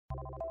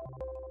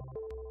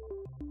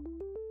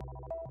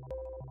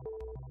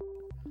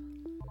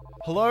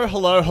Hello,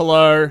 hello,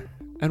 hello,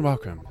 and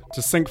welcome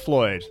to Sync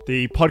Floyd,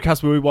 the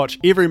podcast where we watch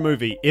every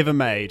movie ever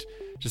made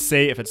to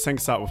see if it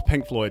syncs up with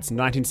Pink Floyd's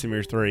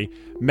 1973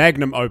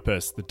 magnum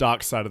opus, The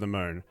Dark Side of the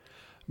Moon.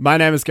 My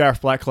name is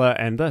Gareth Blackler,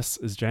 and this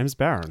is James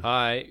Barron.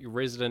 Hi,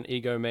 resident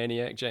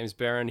egomaniac James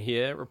Barron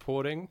here,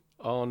 reporting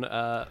on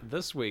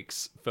this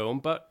week's film.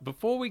 But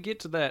before we get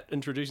to that,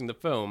 introducing the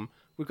film,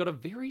 we've got a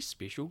very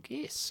special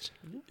guest.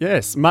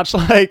 Yes, much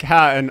like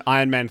how in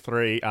Iron Man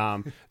 3,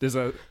 there's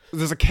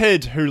a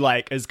kid who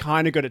is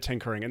kind of good at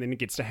tinkering, and then he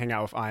gets to hang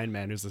out with Iron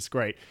Man, who's this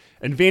great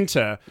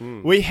inventor.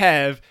 We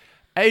have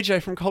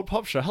AJ from Cult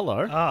Popture.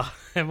 Hello.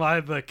 Am I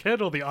the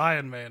kid or the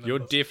Iron Man? You're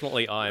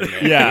definitely Iron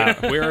Man.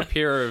 Yeah. We're a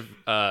pair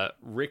of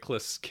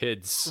reckless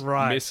kids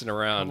messing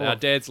around. Our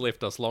dads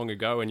left us long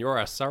ago, and you're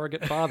our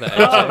surrogate father,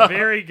 AJ. Oh,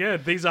 very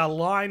good. These are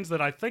lines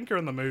that I think are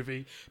in the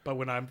movie, but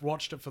when I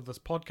watched it for this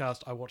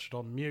podcast, I watched it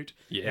on mute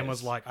and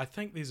was like, I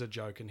think there's a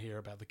joke in here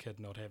about the kid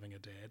not having a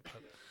dad.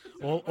 But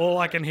all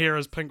I can hear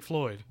is Pink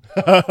Floyd.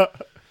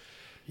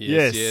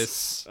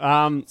 Yes.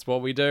 That's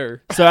what we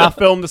do. So our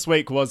film this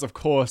week was, of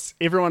course,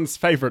 everyone's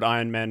favorite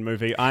Iron Man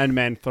movie, Iron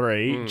Man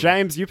 3.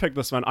 James, you picked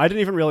this one. I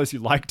didn't even realize you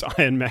liked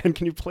Iron Man.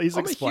 Can you please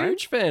explain? I'm a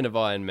huge fan of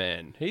Iron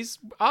Man. He's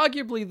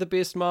arguably the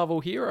best Marvel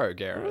hero,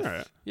 Gareth.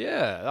 Right.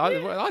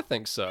 I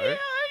think so.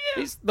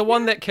 He's the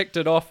one that kicked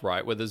it off,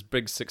 right, with his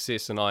big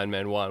success in Iron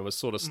Man 1, was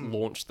sort of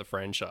launched the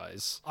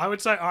franchise. I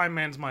would say Iron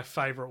Man's my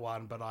favorite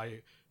one, but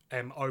I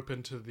am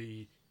open to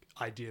the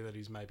idea that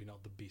he's maybe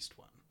not the best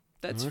one.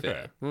 That's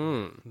fair.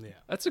 Yeah.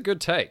 That's a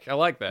good take. I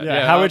like that.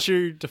 Yeah, how would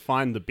you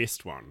define the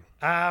best one?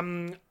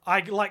 When the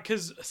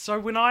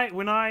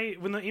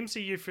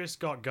MCU first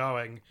got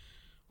going,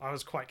 I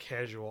was quite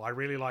casual. I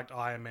really liked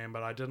Iron Man,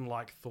 but I didn't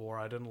like Thor.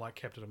 I didn't like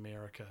Captain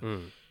America.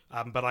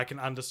 But I can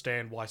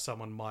understand why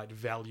someone might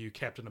value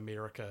Captain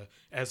America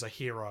as a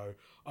hero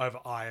over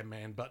Iron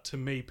Man. But to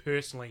me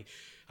personally,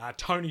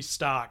 Tony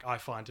Stark I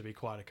find to be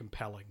quite a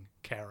compelling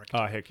character.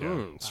 Oh, heck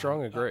yeah.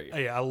 Strong agree.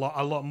 A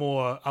lot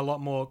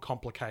more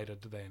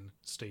complicated than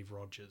Steve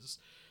Rogers.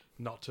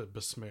 Not to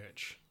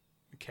besmirch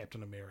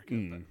Captain America,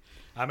 but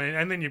I mean,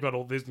 and then you've got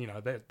all this.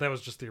 That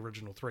was just the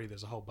original 3.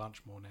 There's a whole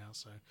bunch more now.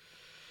 So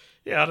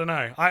yeah, I don't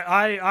know.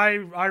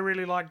 I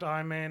really liked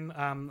Iron Man.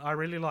 I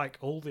really like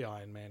all the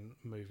Iron Man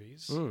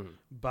movies,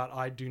 but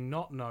I do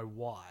not know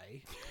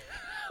why.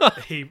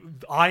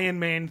 Iron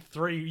Man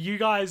 3. You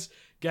guys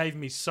gave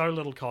me so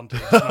little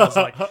content, and I was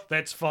like,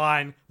 "That's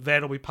fine.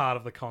 That'll be part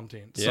of the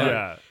content."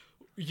 Yeah.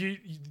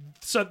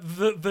 So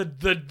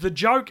the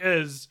joke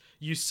is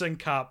you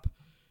sync up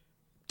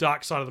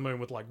Dark Side of the Moon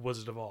with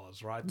Wizard of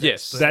Oz, right?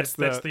 That's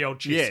the old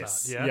chestnut.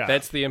 yes, Yeah?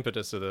 That's the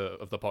impetus of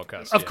the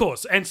podcast. Of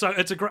course, and so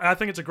I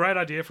think it's a great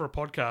idea for a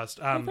podcast.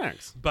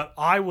 Thanks. But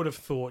I would have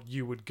thought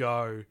you would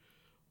go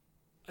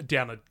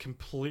down a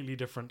completely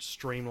different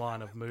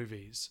streamline of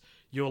movies.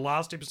 Your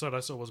last episode I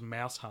saw was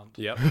Mouse Hunt.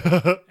 Yep.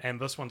 And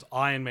this one's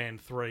Iron Man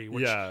 3,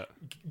 which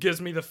gives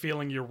me the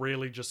feeling you're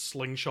really just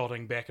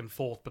slingshotting back and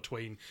forth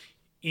between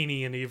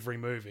any and every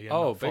movie.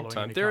 And big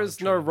time. There is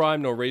no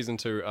rhyme nor reason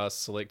to us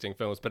selecting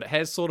films, but it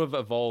has sort of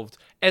evolved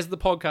as the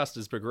podcast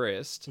has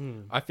progressed.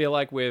 I feel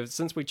like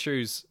since we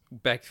choose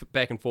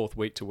back and forth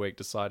week to week,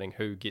 deciding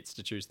who gets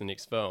to choose the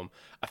next film,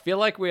 I feel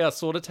like we are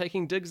sort of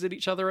taking digs at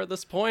each other at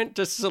this point,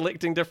 just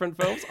selecting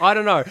different films. I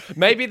don't know.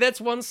 Maybe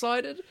that's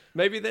one-sided.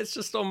 Maybe that's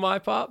just on my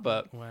part,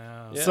 but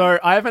wow. Yeah. So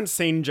I haven't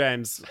seen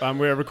James.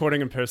 We're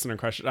recording in person in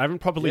Christchurch. I haven't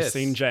probably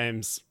seen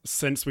James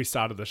since we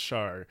started the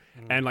show,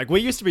 and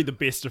we used to be the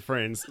best of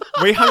friends.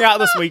 We hung out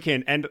this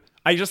weekend, and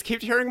I just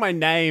kept hearing my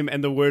name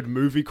and the word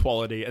movie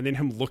quality, and then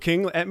him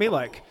looking at me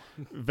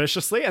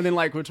viciously, and then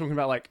we're talking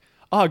about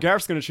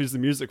Gareth's going to choose the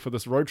music for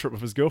this road trip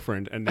with his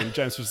girlfriend, and then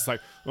James was just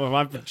like, well,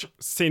 I've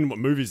seen what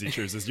movies he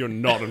chooses. You're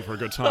not in for a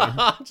good time.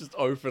 just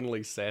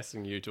openly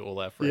sassing you to all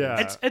our friends.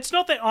 Yeah. It's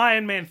not that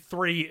Iron Man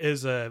 3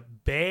 is a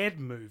bad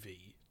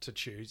movie to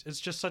choose. It's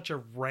just such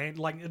a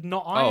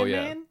not Iron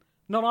Man?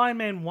 Not Iron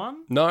Man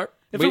 1? No.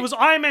 If it was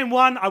Iron Man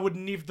 1, I would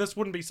never. This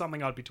wouldn't be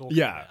something I'd be talking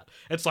about.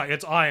 It's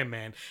it's Iron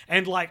Man.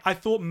 And I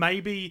thought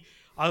maybe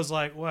I was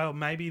like, well,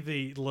 maybe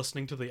the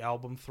listening to the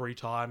album 3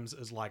 times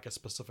is a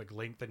specific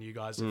length, and you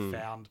guys have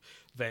found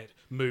that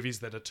movies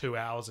that are 2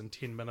 hours and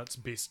 10 minutes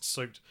best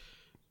suit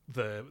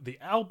the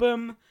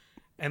album.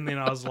 And then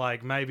I was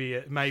like,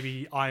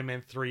 maybe Iron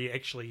Man 3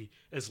 actually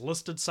is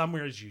listed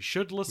somewhere as you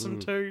should listen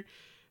to.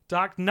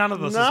 Dark. None of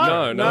this is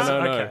No.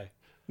 Okay.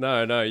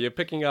 No, you're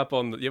picking up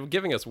on... You're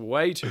giving us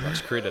way too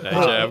much credit, AJ,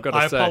 I've got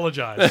to say. I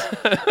apologize.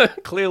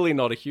 Clearly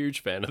not a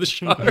huge fan of the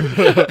show.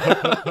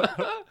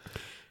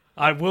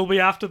 I will be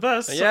after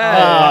this.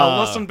 Yeah. I'll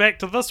listen back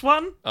to this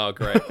one. Oh,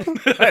 great.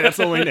 Hey, that's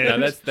all we need. No,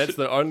 that's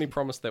the only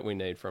promise that we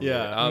need from you.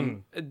 Yeah.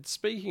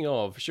 Speaking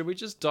of, should we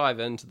just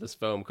dive into this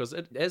film? Because,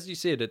 as you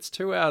said, it's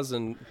 2 hours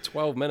and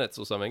 12 minutes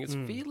or something. It's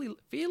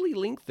fairly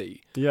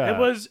lengthy. Yeah. It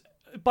was...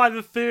 By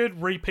the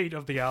third repeat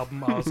of the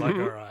album, I was like,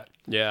 all right.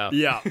 Yeah.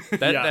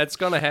 That's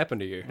going to happen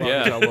to you.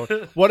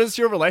 What is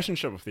your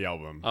relationship with the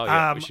album? Oh,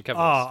 yeah. We should cover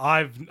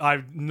this.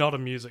 I'm not a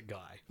music guy.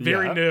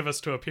 Very nervous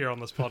to appear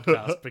on this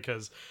podcast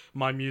because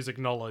my music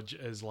knowledge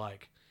is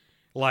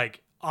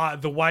like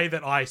the way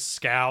that I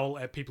scowl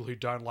at people who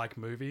don't like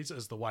movies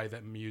is the way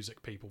that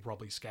music people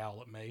probably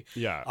scowl at me.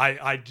 Yeah.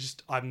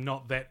 I'm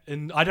not that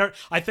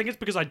I think it's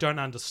because I don't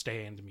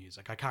understand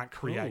music. I can't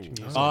create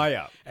music. Oh,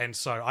 yeah. And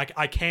so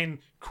I can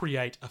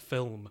create a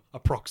film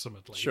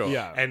approximately. Sure.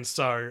 Yeah. And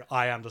so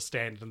I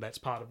understand, and that's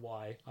part of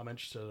why I'm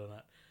interested in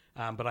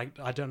it. But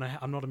I don't know.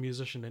 I'm not a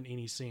musician in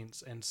any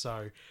sense, and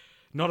so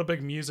not a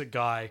big music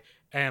guy.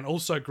 And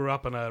also grew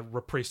up in a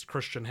repressed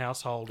Christian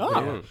household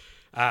where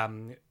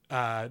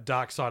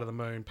Dark Side of the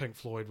Moon, Pink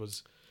Floyd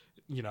was,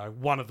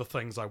 one of the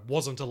things I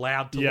wasn't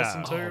allowed to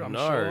listen to, I'm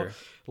sure.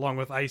 Along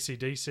with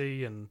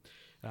AC/DC and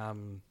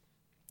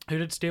who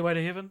did Stairway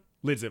to Heaven?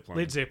 Led Zeppelin.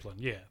 Led Zeppelin,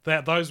 yeah.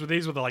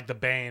 These were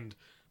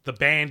the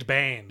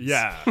bands.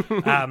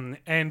 Yeah.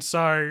 And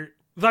so,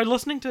 though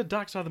listening to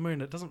Dark Side of the Moon,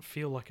 it doesn't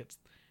feel like it's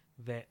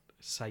that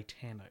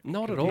satanic.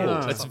 Not at compared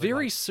all. to It's something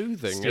very like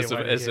soothing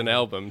Stairway to as an Heaven.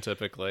 album,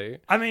 typically.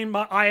 I mean,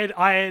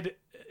 I had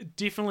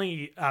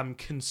definitely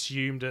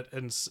consumed it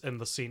in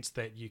the sense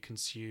that you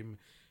consume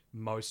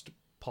most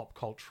pop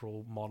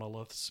cultural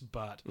monoliths,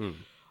 but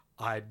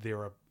I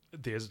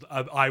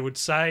would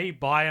say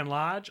by and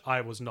large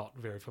I was not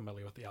very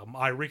familiar with the album.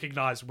 I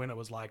recognized when it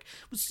was like,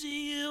 "We'll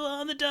see you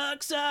on the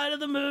dark side of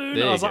the moon."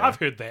 There I was you like, go. I've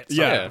heard that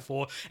song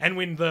before. And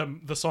when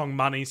the song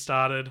Money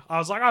started, I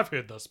was like, I've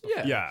heard this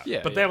before. Yeah.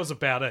 But that was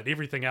about it.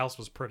 Everything else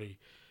was pretty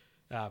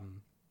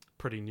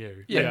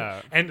new.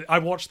 Yeah. And I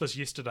watched this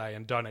yesterday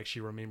and don't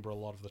actually remember a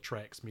lot of the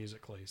tracks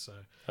musically, so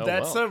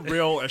That's a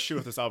real issue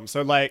with this album.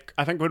 So, like,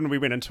 I think when we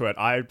went into it,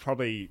 I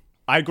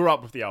grew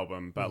up with the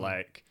album, but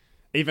like,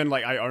 even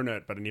like I own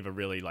it, but I never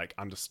really like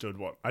understood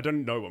I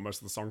didn't know what most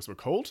of the songs were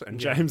called, and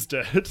James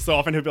did. So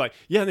often he'd be like,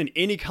 "Yeah, then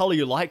Any Color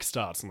You Like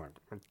starts." I'm like,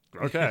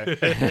 okay,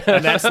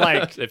 and that's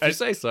like, If you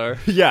say so.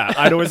 yeah,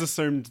 I'd always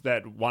assumed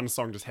that one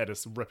song just had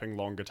this ripping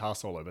long guitar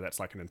solo, but that's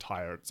like an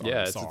entire It's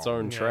song. its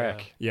own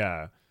track.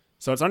 Yeah.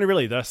 So it's only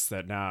really this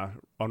that now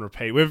on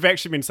repeat. We've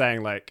actually been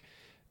saying like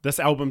this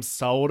album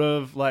sort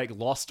of like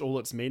lost all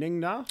its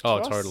meaning now. Oh,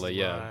 to us. totally,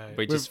 yeah. Right.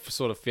 We just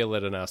sort of feel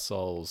it in our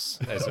souls,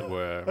 as it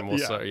were. More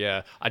Yeah. so,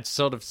 yeah. I'd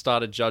sort of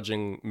started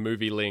judging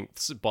movie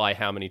lengths by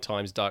how many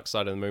times Dark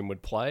Side of the Moon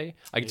would play.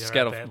 I just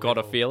at that got a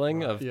level,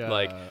 feeling right. of Yeah.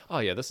 like, oh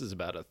yeah, this is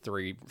about a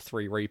three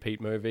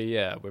repeat movie.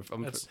 Yeah, we'd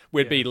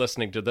yeah. be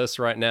listening to this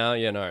right now.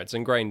 You know, it's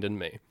ingrained in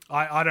me.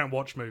 I don't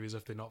watch movies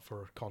if they're not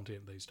for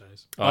content these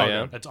days. Oh,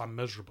 yeah? I'm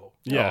miserable.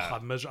 Yeah.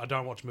 I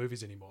don't watch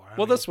movies anymore.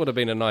 Well, this would have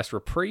been a nice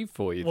reprieve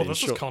for you. Well, then, this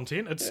sure. is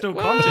content. It's still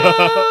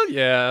content.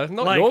 Yeah,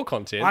 not Like, your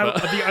content.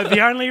 But... the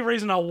only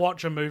reason I'll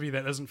watch a movie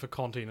that isn't for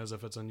content is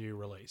if it's a new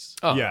release.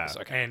 Oh, Yeah. it's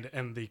okay. And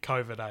in the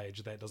COVID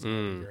age, that doesn't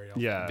happen very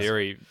often. Yeah.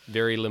 Very,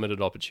 very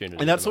limited opportunity.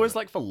 And that's always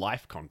like for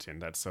life content.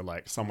 That's so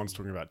like someone's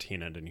talking about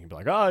Tenet and you can be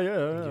like, oh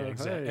yeah,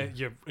 hey.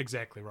 You're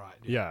exactly right.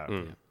 Yeah.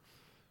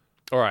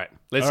 All right,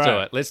 let's All do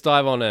right. it. Let's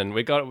dive on in.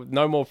 We got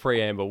no more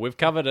preamble. We've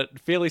covered it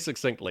fairly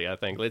succinctly, I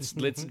think. Let's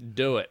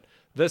do it.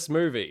 This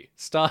movie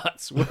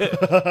starts with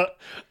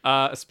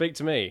 "Speak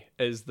to Me"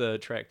 is the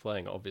track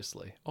playing,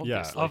 obviously.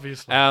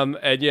 Obviously.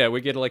 And yeah,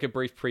 we get like a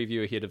brief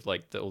preview ahead of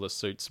like all the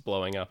suits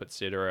blowing up,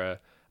 etc.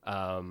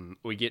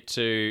 We get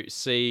to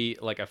see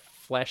like a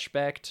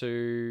flashback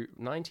to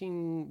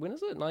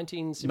 1999.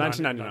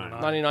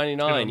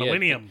 1999. The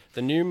millennium. Yeah,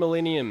 the new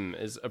millennium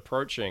is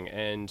approaching,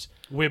 and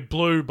Where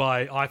Blue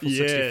by Eiffel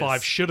Yes.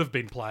 65 should have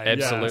been played.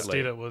 Absolutely.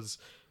 Instead, it was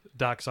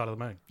Dark Side of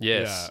the Moon.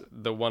 yes, Yeah.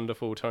 the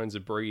wonderful tones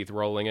of Breathe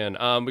rolling in.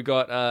 We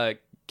got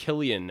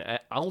Killian,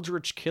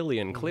 Aldrich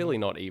Killian, clearly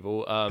not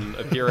evil,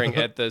 appearing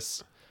at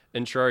this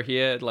intro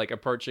here, like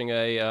approaching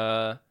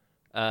a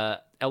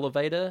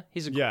elevator.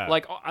 He's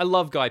like, I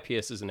love Guy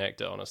Pearce as an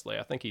actor. Honestly,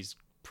 I think he's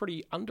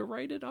pretty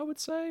underrated. I would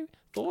say.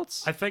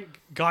 Thoughts? I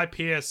think Guy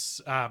Pearce,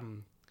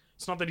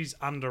 it's not that he's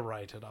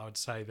underrated. I would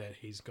say that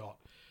he's got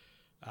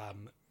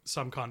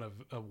some kind of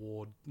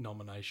award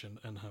nomination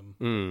in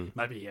him.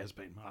 Maybe he has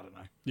been. I don't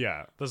know.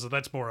 Yeah.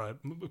 That's more a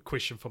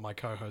question for my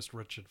co-host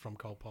Richard from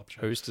Cult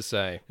Popture. Who's to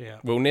say? Yeah.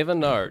 We'll never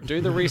know.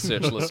 Do the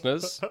research,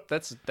 listeners.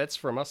 That's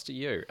from us to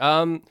you.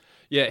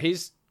 Yeah,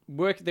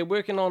 they're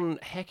working on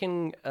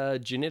hacking a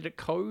genetic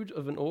code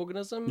of an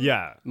organism.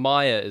 Yeah.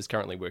 Maya is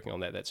currently working on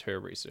that. That's her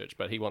research,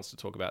 but he wants to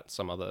talk about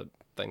some other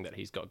thing that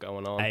he's got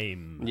going on.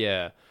 AIM.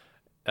 Yeah.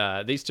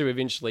 These two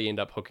eventually end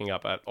up hooking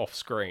up off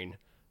screen,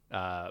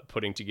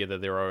 putting together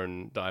their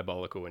own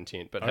diabolical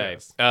intent. But hey,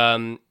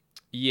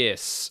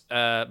 yes.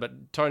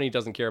 But Tony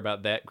doesn't care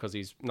about that because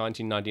he's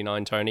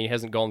 1999 Tony. He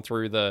hasn't gone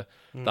through the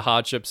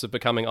hardships of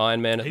becoming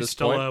Iron Man at He's this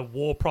still point. a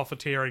war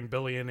profiteering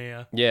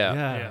billionaire.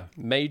 Yeah.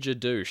 Major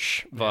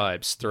douche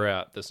vibes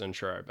throughout this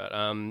intro. But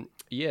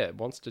yeah,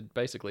 wants to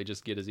basically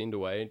just get his end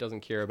away. He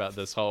doesn't care about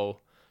this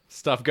whole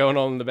stuff going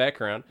on in the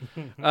background.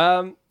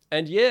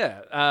 And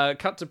yeah,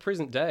 cut to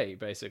present day,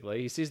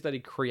 basically. He says that he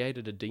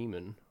created a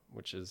demon,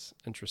 which is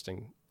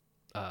interesting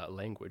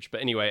language.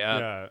 But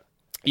anyway,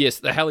 yes,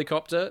 the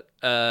helicopter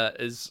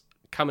is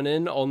coming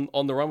in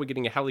on the run. We're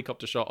getting a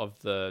helicopter shot of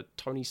the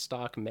Tony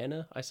Stark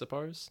Manor, I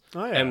suppose.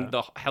 Oh, yeah. And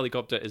the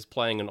helicopter is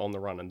playing an On the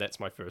Run, and that's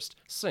my first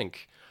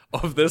sync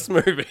of this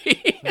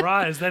movie.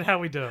 Right, is that how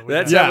we do it?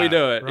 That's how we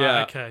do it. Right,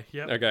 Yeah. okay.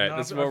 Yep. Okay, No,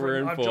 this is I've what we're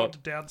written- in I've for.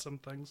 jotted down some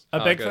things.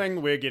 A big good.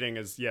 thing we're getting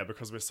is,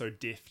 because we're so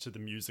deaf to the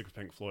music of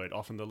Pink Floyd,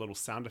 often the little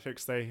sound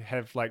effects they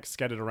have like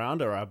scattered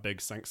around are our big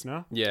syncs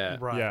now. Yeah.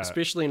 Right. Yeah.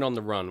 Especially in On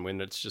the Run,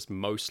 when it's just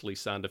mostly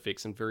sound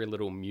effects and very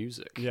little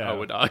music, Yeah. I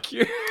would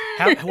argue.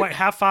 Wait,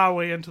 how far are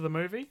we into the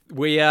movie?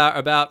 We are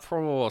about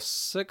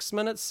 6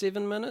 minutes,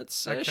 7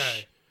 minutes ish.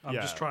 Okay. I'm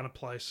Yeah. just trying to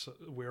place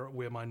where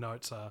my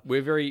notes are.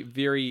 We're very,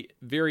 very,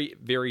 very,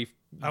 very,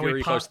 Are we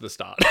very close to the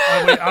start.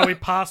 Are we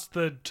past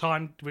the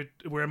time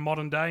we're in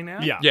modern day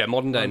now? Yeah. Yeah,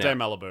 modern day now.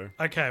 Malibu.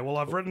 Okay, well,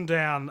 I've written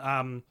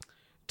down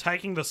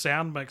taking the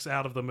sound mix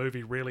out of the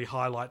movie really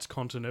highlights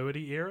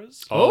continuity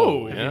errors.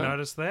 Oh, Have yeah. you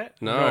noticed that?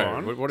 No.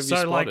 on. What have you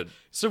spotted?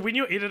 So when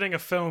you're editing a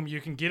film,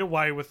 you can get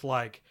away with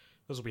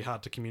this will be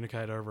hard to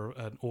communicate over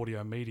an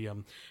audio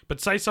medium, but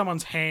say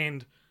someone's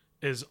hand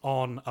is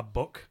on a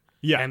book,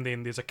 Yeah. and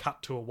then there's a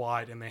cut to a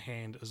wide, and their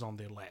hand is on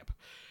their lap.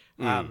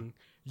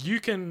 You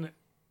can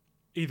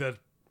either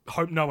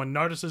hope no one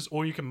notices,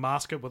 or you can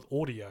mask it with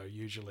audio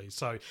usually,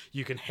 so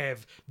you can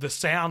have the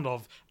sound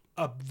of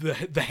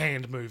the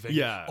hand moving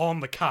on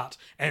the cut,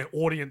 and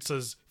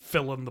audiences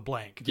fill in the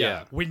blank.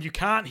 Yeah. When you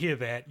can't hear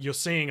that, you're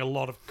seeing a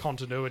lot of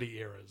continuity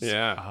errors.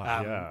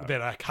 Yeah.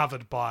 That are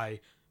covered by,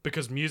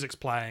 because music's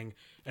playing,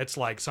 it's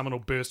like someone will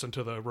burst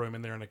into the room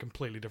and they're in a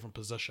completely different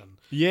position,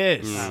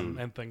 Yes.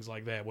 and things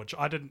like that, which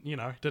I didn't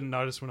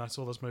notice when I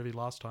saw this movie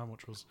last time,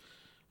 which was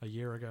a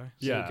year ago.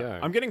 Yeah. you go.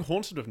 I'm getting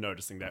haunted of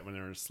noticing that when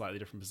they're in a slightly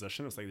different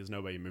position. It's like there's no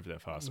way you move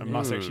that fast. It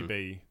must actually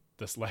be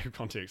this lack of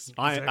context.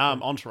 Exactly.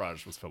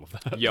 Entourage was full of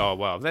that. Yeah,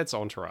 well, that's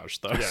Entourage,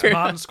 though.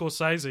 Martin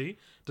Scorsese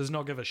does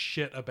not give a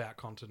shit about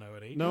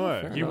continuity. No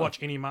way. You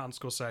watch any Martin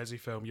Scorsese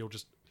film, you'll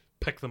just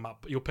pick them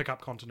up. You'll pick up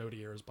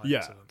continuity errors by Yeah.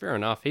 accident. Fair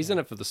enough. He's in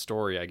it for the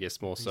story, I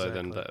guess, more so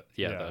than the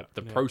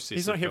process.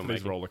 He's not of here for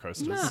these filmmaking. roller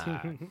coasters.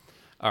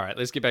 All right,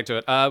 let's get back to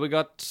it. We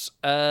got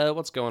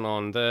what's going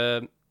on?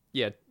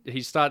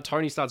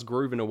 Tony starts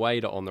grooving away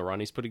to On the Run.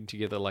 He's putting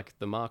together like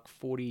the Mark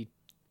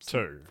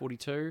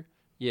 42.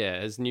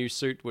 Yeah, his new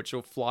suit, which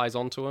all flies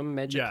onto him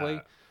magically.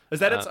 Yeah. Is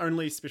that its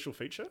only special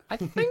feature? I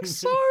think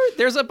so.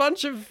 There's a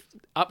bunch of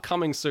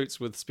upcoming suits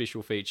with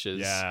special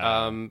features.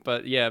 Yeah.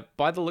 But yeah,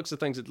 by the looks of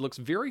things, it looks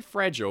very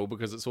fragile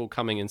because it's all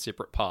coming in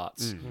separate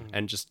parts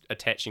and just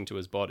attaching to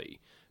his body.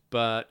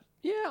 But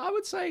yeah, I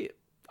would say,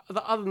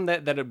 other than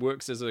that it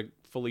works as a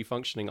fully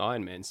functioning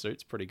Iron Man suit.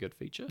 It's a pretty good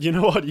feature. You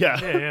know what?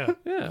 Yeah.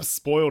 Yeah. I'm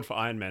spoiled for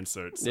Iron Man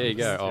suits. There you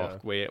go. Yeah.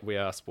 Oh, we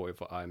are spoiled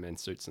for Iron Man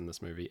suits in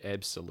this movie.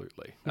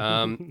 Absolutely.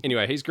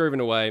 Anyway, he's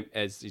grooving away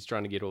as he's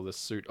trying to get all this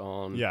suit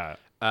on. Yeah.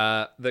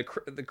 The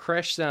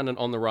crash sound in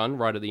On the Run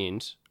right at the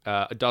end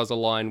does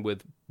align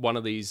with one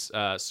of these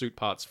suit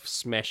parts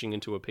smashing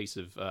into a piece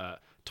of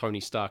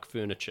Tony Stark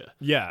furniture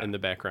in the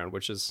background,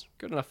 which is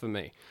good enough for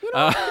me.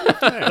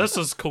 This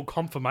is called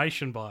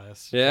confirmation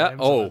bias. Yeah.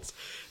 James. Oh.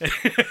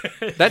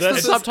 That's the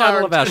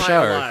subtitle of our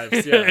show.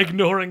 Lives, yeah.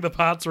 Ignoring the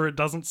parts where it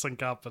doesn't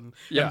sync up and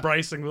Yeah.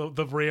 embracing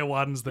the rare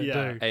ones that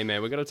Yeah. do. Hey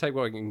man, we got to take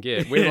what we can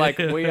get.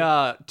 We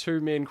are two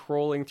men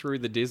crawling through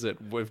the desert.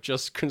 We've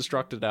just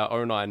constructed our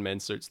own Iron Man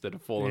suits that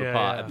have fallen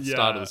apart at the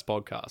start of this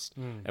podcast,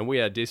 and we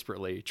are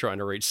desperately trying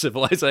to reach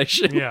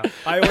civilization. Yeah.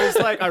 I always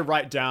I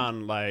write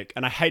down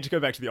and I hate to go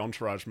back to the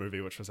Entourage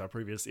movie, which was our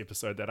previous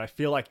episode, that I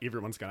feel like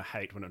everyone's going to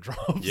hate when it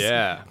drops.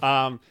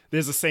 Yeah.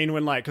 There's a scene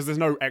when because there's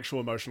no actual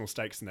emotional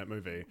stakes in that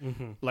movie.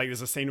 Like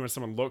there's a scene where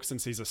someone looks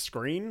and sees a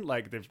screen,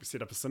 like they've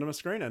set up a cinema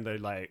screen, and they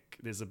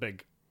there's a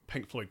big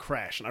Pink Floyd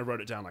crash, and I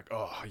wrote it down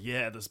oh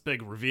yeah, this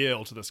big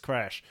reveal to this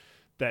crash.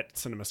 That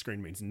cinema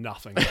screen means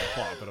nothing to the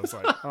plot, but I was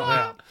like, oh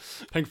yeah,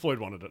 Pink Floyd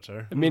wanted it to.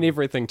 It meant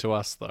everything to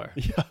us, though.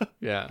 Yeah.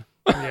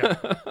 Yeah.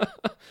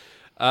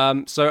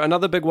 So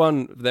another big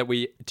one that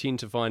we tend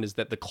to find is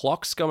that the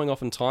clocks going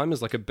off in time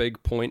is like a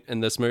big point in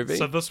this movie.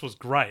 So this was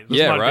great. This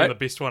Yeah, might have right? been the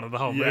best one of the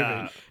whole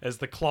Yeah. movie. Is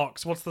the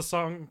clocks. What's the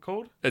song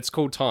called? It's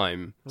called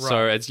Time.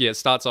 So Right. it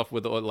starts off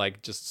with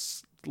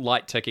just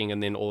light ticking,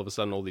 and then all of a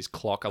sudden all these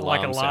clock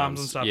Like alarm alarms sounds.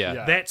 and stuff.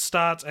 Yeah. That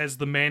starts as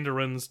the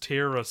Mandarin's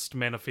terrorist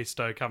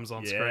manifesto comes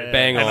on screen.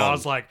 Bang and I on.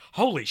 was like,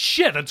 holy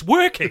shit, it's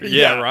working.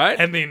 Yeah, right?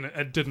 And then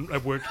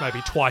it worked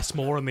maybe twice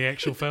more in the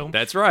actual film.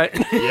 That's right.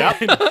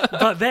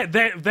 But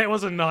that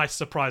was a nice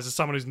surprise as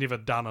someone who's never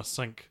done a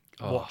sync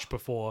watch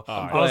before.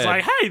 I was glad.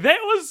 like, hey, that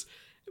was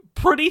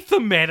pretty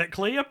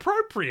thematically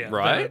appropriate.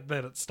 Right?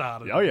 That it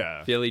started. Oh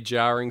yeah. Fairly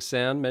jarring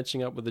sound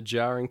matching up with the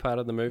jarring part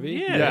of the movie.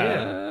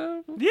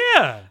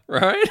 Yeah.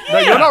 Right? No,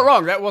 you're not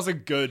wrong. That was a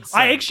good scene.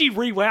 I actually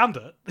rewound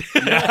it.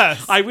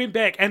 Yes. I went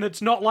back, and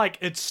it's not like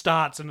it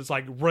starts and it's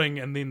like ring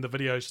and then the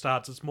video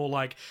starts. It's more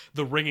like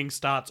the ringing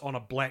starts on a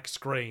black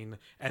screen,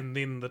 and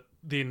then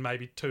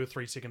maybe 2 or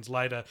 3 seconds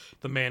later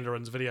the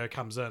Mandarin's video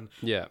comes in.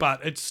 Yeah.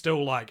 But it's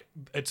still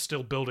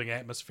building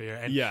atmosphere.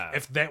 And Yeah.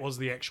 if that was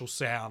the actual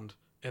sound,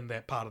 in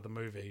that part of the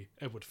movie,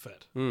 it would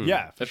fit.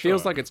 Yeah, It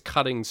feels like it's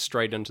cutting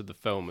straight into the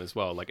film as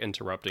well, like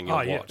interrupting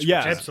your yeah, watch.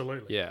 Yeah.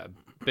 absolutely. Yeah,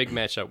 big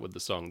matchup with the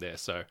song there.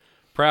 So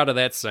proud of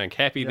that, Sync.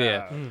 Happy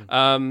Yeah.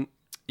 there.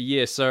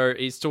 Yeah, so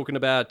he's talking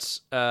about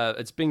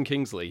it's Ben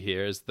Kingsley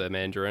here as the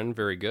Mandarin.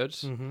 Very good.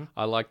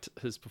 I liked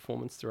his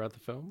performance throughout the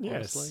film.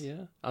 Yes. Honestly,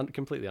 yeah,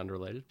 completely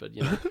unrelated, but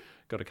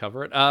got to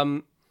cover it.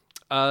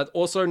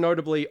 Also,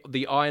 notably,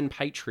 the Iron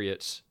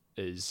Patriot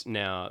is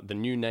now the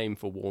new name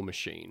for War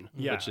Machine,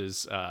 which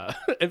is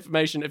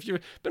information. If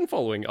you've been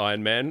following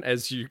Iron Man,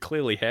 as you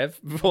clearly have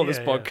before this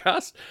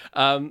podcast,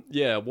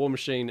 War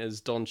Machine is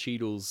Don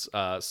Cheadle's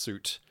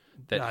suit.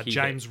 That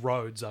James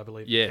Rhodes, I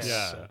believe.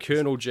 Yes,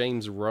 Colonel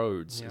James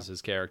Rhodes is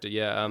his character.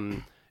 Yeah,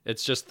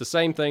 it's just the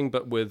same thing,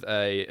 but with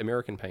a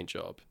American paint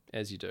job,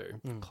 as you do.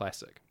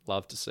 Classic.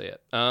 Love to see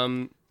it.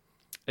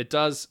 It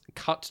does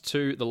cut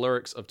to the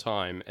lyrics of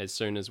Time as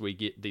soon as we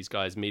get these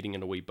guys meeting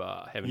in a wee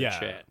bar, having a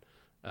chat.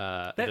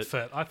 That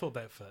fit. I thought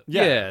that fit.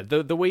 Yeah,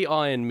 the wee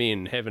Iron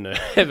Men having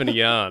a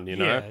yarn, you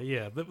know.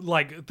 Yeah.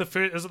 Like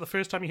is it the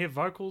first time you hear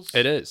vocals?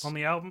 It is on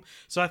the album.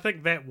 So I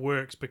think that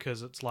works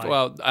because it's like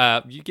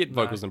you get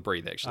vocals and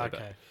breathe actually. Okay.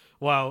 But.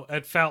 Well,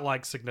 it felt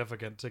like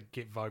significant to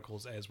get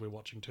vocals as we're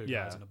watching two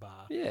guys in a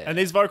bar. Yeah, and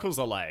these vocals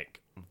are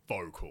like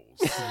vocals.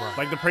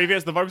 Like the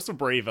vocals for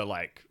Breathe are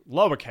like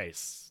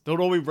lowercase. They would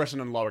all be written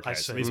in lowercase.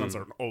 So these ones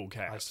are in all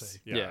caps. I see.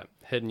 Yeah,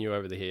 hitting you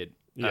over the head.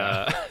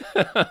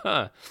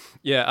 Yeah.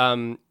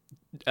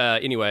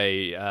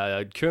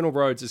 Anyway, Colonel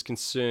Rhodes is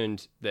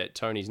concerned that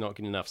Tony's not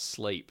getting enough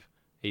sleep.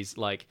 He's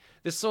like,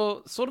 there's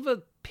sort of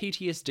a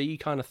PTSD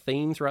kind of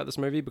theme throughout this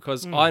movie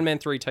because Iron Man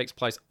 3 takes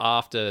place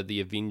after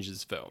the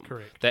Avengers film.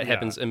 Correct. That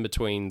happens in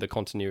between the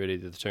continuity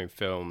of the two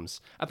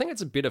films. I think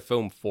it's a better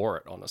film for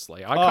it,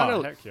 honestly.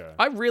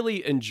 I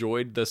really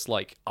enjoyed this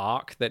like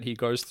arc that he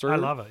goes through. I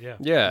love it, yeah.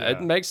 Yeah,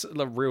 it makes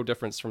a real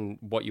difference from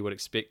what you would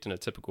expect in a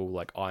typical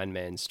like Iron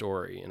Man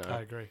story, you know.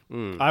 I agree.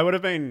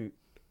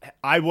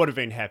 I would have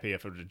been happy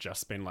if it had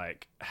just been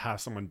like how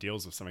someone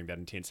deals with something that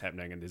intense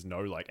happening and there's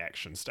no like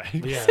action stakes.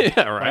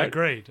 Yeah, right. I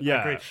agreed.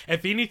 Yeah.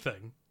 If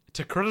anything,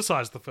 to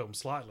criticize the film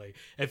slightly,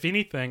 if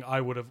anything,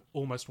 I would have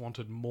almost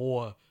wanted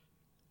more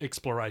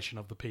exploration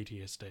of the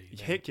PTSD.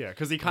 Heck yeah,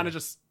 because he kind of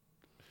just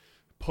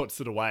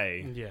puts it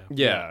away.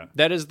 Yeah,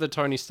 that is the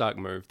Tony Stark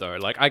move, though.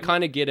 Like, I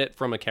kind of get it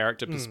from a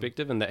character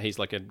perspective, and that he's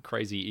like a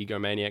crazy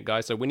egomaniac guy.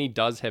 So when he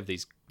does have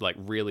these like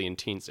really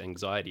intense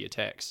anxiety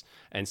attacks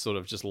and sort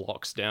of just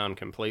locks down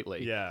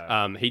completely,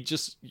 he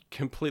just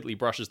completely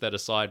brushes that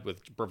aside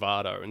with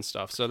bravado and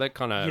stuff. So that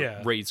kind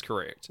of reads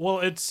correct. Well,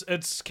 it's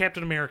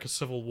Captain America: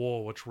 Civil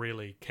War, which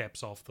really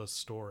caps off this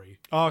story.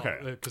 Oh, okay,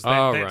 because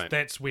right.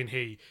 that's when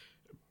he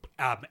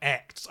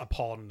acts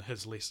upon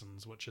his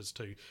lessons, which is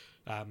to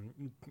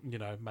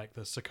make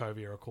the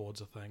Sokovia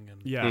Accords a thing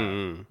and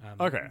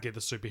get the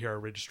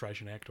Superhero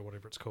Registration Act or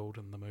whatever it's called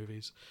in the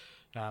movies.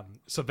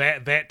 So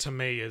that to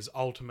me is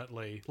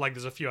ultimately, like,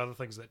 there's a few other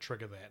things that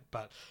trigger that,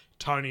 but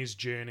Tony's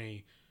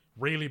journey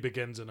really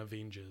begins in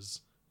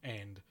Avengers,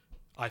 and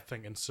I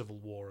think in Civil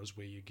War is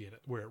where you get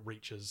it, where it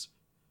reaches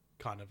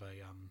kind of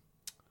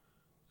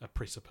a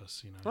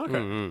precipice, you know.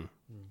 Okay.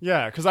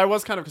 Yeah, because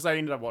I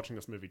ended up watching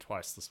this movie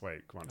twice this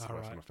week, once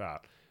away from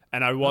without,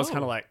 and I was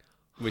kind of like,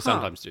 we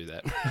sometimes do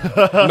that.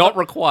 Not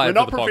required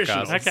We're not for the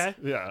podcast. Okay.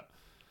 Yeah.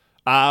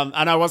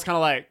 And I was kind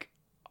of like,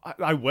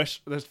 I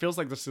wish, it feels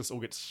like this just all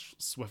gets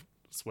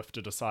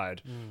swifted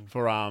aside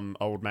for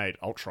old mate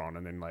Ultron,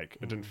 and then like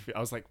it didn't. I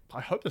was like,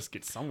 I hope this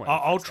gets somewhere.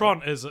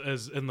 Ultron is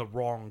in the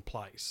wrong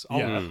place.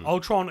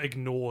 Ultron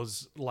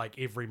ignores like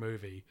every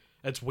movie.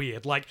 It's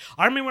weird. Like,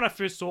 I remember when I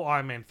first saw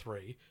Iron Man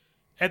 3,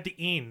 at the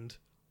end,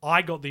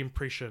 I got the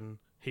impression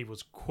he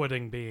was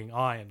quitting being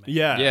Iron Man.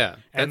 Yeah.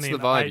 And That's then the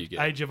vibe you get.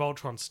 Age of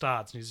Ultron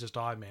starts and he's just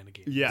Iron Man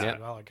again. Yeah.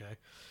 Like, oh, okay.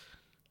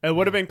 It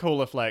would have been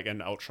cool if, like,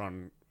 in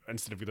Ultron,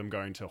 instead of them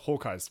going to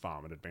Hawkeye's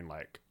farm, it had been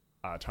like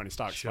Tony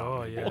Stark's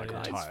farm. And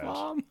Hawkeye's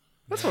farm.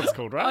 That's what it's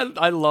called, right?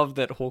 I love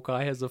that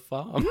Hawkeye has a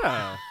farm.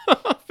 Yeah.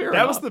 Fair that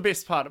enough. was the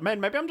best part. Man,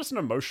 maybe I'm just an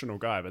emotional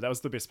guy, but that was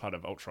the best part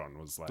of Ultron,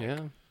 was like,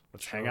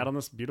 let's hang out on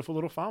this beautiful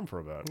little farm for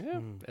a bit. Yeah,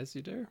 as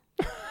you do.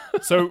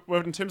 So,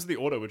 well, in terms of the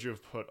order, would you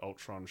have put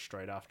Ultron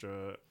straight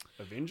after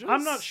Avengers?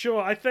 I'm not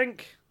sure. I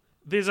think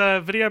there's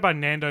a video by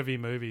Nando V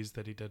Movies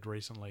that he did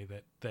recently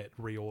that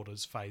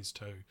reorders Phase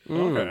 2.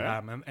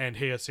 Okay. And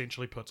he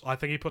essentially puts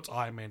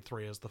Iron Man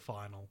 3 as the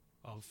final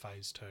of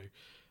Phase 2.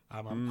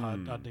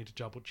 I'd need to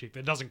double check.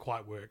 That doesn't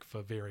quite work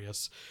for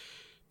various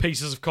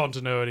pieces of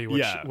continuity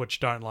which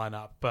don't line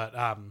up. But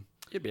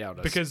you'd be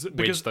able to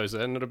wedge those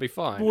in, it'll be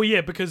fine. Well,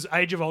 yeah, because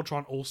Age of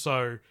Ultron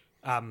also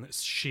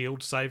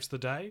S.H.I.E.L.D. saves the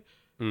day,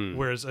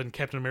 whereas in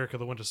Captain America: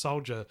 The Winter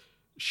Soldier,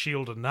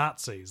 S.H.I.E.L.D. are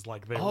Nazis.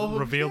 Like, they're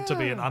revealed to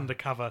be an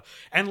undercover,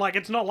 and like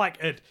it's not like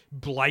it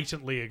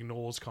blatantly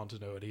ignores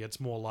continuity.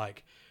 It's more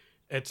like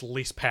it's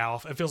less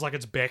powerful. It feels like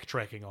it's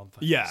backtracking on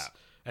things. Yeah.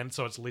 And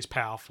so it's less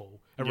powerful.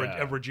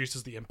 It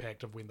reduces the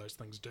impact of when those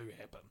things do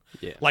happen.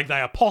 Yeah. Like, they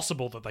are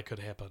possible that they could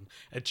happen.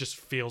 It just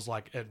feels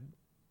like it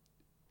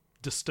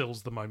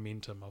distills the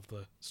momentum of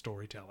the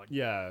storytelling.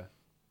 Yeah.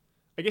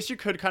 I guess you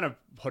could kind of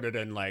put it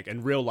in like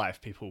in real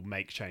life, people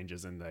make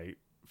changes and they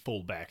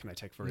fall back and they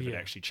take forever to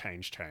actually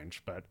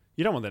change. But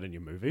you don't want that in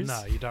your movies.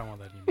 No, you don't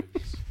want that in your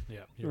movies. Yeah.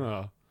 You're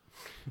right.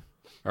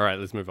 All right,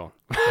 let's move on.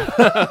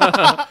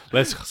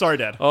 Sorry,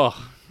 Dad.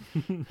 Oh,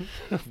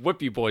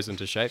 whip you boys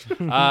into shape.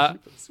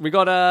 We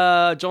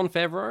got Jon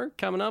Favreau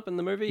coming up in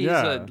the movie.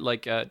 Yeah.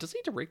 He's does he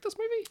direct this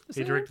movie?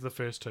 He directed the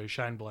first two.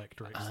 Shane Black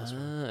directs this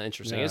one.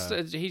 Interesting.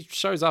 Yeah. He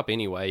shows up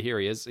anyway. Here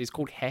he is. He's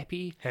called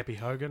Happy. Happy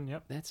Hogan,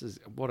 yep.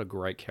 What a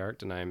great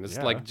character name. It's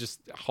Yeah. like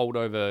just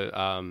holdover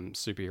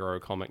superhero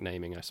comic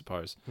naming, I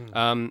suppose. But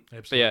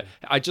Absolutely. yeah,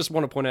 I just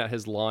want to point out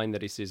his line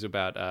that he says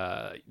about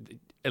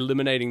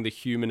eliminating the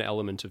human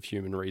element of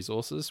human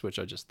resources, which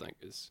I just think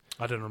is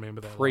I didn't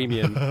remember that.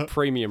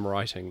 premium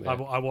writing there.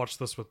 I watched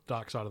this with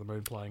Dark Side of the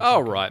Moon playing.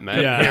 Oh, right,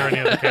 man. Yeah. Hear any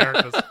of the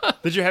characters?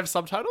 Did you have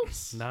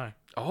subtitles? No.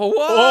 Oh, what?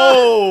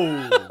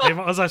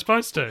 Oh, Was I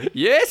supposed to?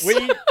 Yes. we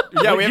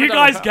You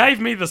guys gave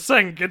me the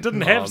sync. It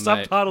didn't have mate,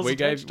 subtitles we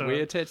attached to we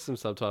it. attached some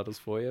subtitles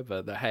for you,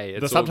 but hey,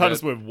 it's the all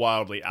subtitles good. were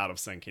wildly out of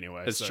sync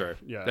anyway. It's so, true.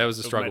 Yeah, That was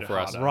a it struggle made it for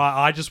us. harder.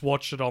 Right, I just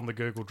watched it on the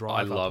Google Drive.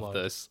 I love upload.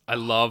 this. I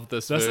love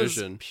this This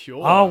version. is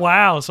pure. Oh,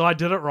 wow. So I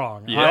did it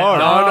wrong. Yeah. Oh,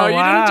 No, you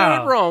didn't do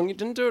wow. it wrong. You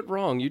didn't do it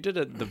wrong. You did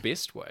it the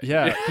best way.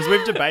 Yeah, because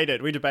we've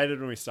debated. We debated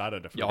when we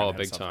started if we were Oh, gonna have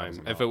big subtitles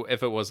time. or not.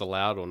 If it was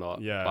allowed or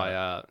not Yeah.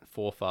 by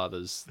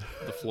forefathers,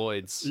 the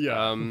Floyds.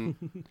 Yeah.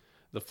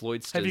 The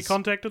Floydsters. Have you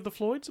contacted the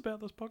Floyds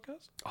about this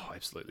podcast? Oh,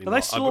 absolutely. Are they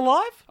not. still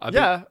alive? I'd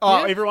Yeah. Be,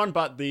 Oh, everyone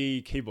but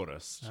the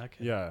keyboardist.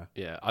 Okay. Yeah.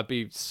 yeah, I'd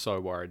be so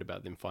worried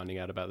about them finding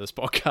out about this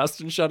podcast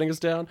and shutting us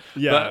down.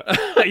 Yeah.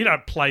 But, You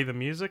don't play the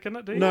music in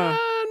it, do you? No.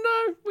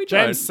 no, we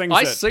James don't. sings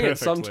I it sing it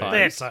perfectly.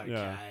 sometimes.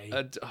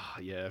 That's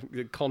okay. Yeah,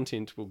 the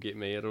content will get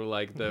me. It'll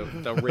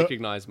they'll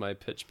recognize my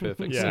pitch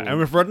perfect. Yeah, singing. and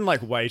we've written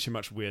like way too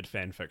much weird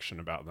fan fiction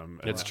about them.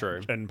 It's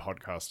true. In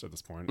podcast at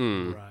this point.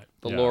 Right.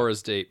 The Yeah. lore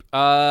is deep.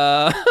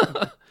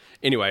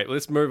 Anyway,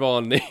 let's move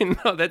on then.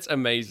 That's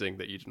amazing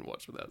that you didn't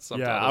watch without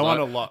subtitles. Yeah, I want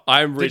a lot.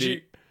 I'm Did ready.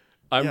 you-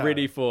 I'm Yeah.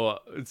 ready for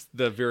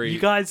the very. You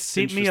guys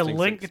sent me a interesting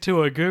link things.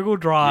 to a Google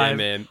Drive. Yeah,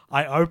 man.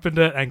 I opened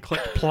it and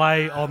clicked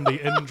play on the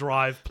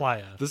in-drive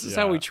player. This is Yeah.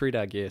 how we treat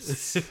our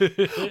guests.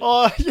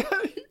 Oh yeah.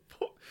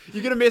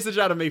 You get a message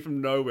out of me from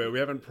nowhere. We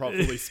haven't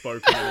properly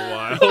spoken in a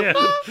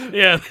while.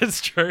 Yeah,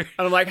 that's true. And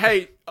I'm like,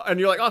 hey, and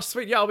you're like, oh,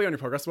 sweet, yeah, I'll be on your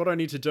podcast. What do I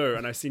need to do?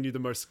 And I send you the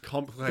most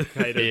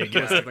complicated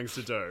list of things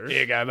to do. Here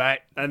you go, mate.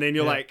 And then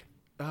you're like,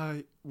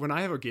 when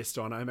I have a guest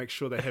on, I make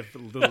sure they have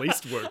the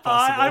least work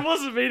possible. I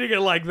wasn't meaning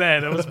it like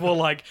that. It was more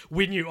like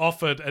when you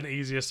offered an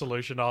easier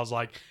solution, I was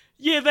like,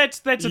 yeah, that's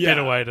a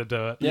better way to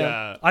do it.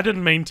 Yeah. I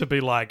didn't mean to be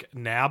like,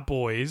 now,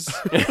 boys,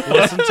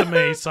 listen to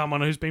me,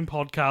 someone who's been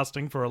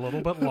podcasting for a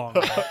little bit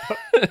longer.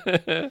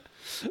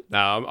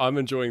 No, I'm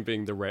enjoying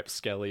being the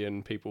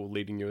rapscallion, people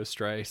leading you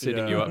astray,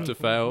 setting you up to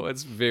fail.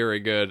 It's very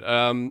good.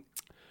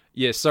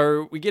 Yeah,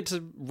 so we get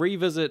to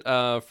revisit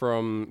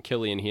from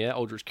Killian here,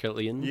 Aldrich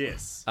Killian.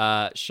 Yes.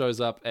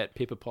 Shows up at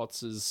Pepper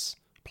Potts'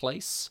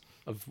 place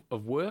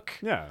of work.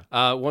 Yeah.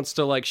 Wants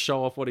to like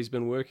show off what he's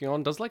been working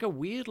on. Does like a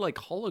weird like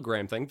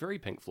hologram thing, very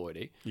Pink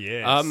Floydy.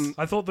 Yes.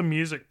 I thought the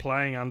music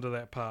playing under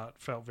that part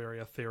felt very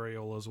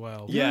ethereal as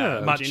well.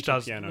 Yeah, much gentle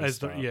does piano as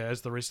stuff.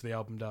 as the rest of the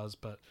album does,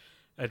 but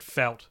it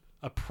felt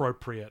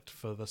appropriate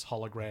for this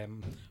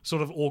hologram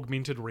sort of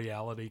augmented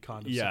reality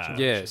kind of Yeah.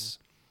 situation. Yes.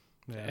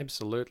 Yeah.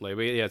 Absolutely.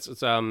 But yeah,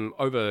 it's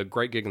over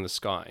Great Gig in the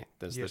Sky.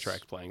 There's the Yes.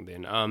 track playing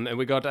then. And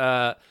we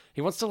got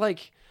he wants to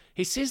like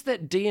he says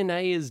that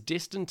DNA is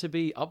destined to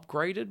be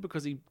upgraded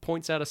because he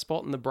points out a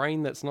spot in the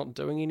brain that's not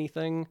doing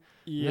anything.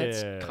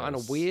 Yes. That's kind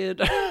of weird.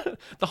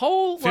 The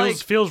whole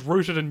Feels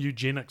rooted in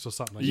eugenics or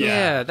something.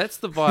 yeah, that's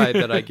the vibe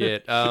that I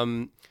get.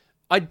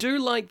 I do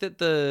like that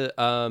the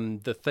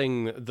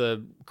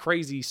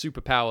crazy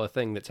superpower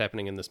thing that's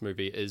happening in this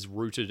movie is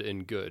rooted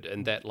in good,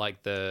 and that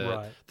like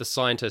the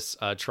scientists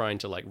are trying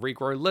to like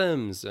regrow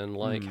limbs and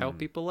like help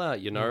people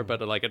out, you know.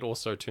 But like it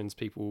also turns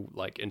people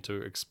like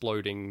into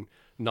exploding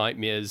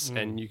nightmares,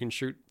 and you can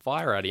shoot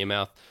fire out of your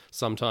mouth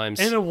sometimes.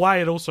 In a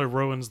way, it also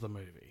ruins the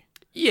movie.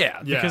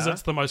 Yeah, Because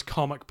it's the most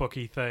comic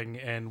booky thing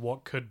and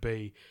what could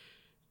be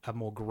a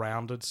more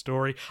grounded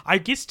story. I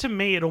guess to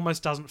me, it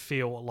almost doesn't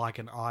feel like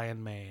an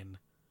Iron Man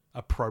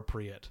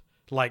appropriate.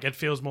 Like, it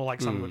feels more like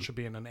something that should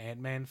be in an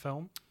Ant-Man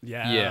film.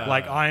 Yeah.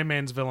 Like, Iron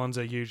Man's villains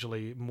are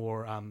usually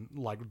more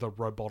like the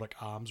robotic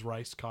arms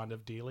race kind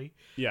of dealy.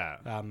 Yeah.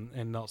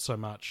 And not so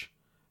much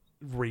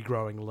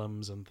regrowing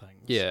limbs and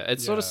things. Yeah,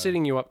 it's sort of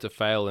setting you up to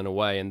fail in a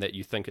way, in that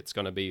you think it's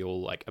going to be all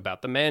like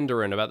about the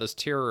Mandarin, about this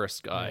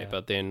terrorist guy,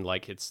 but then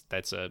like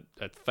that's a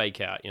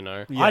fake out, you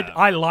know? Yeah.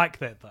 I like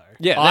that, though.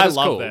 Yeah, I that is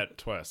love cool. that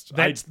twist.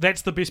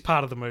 That's the best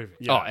part of the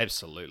movie. Oh,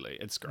 absolutely,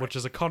 it's great. Which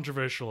is a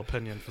controversial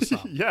opinion for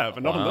some. Yeah,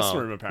 but not in this Wow.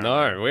 room, apparently.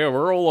 No,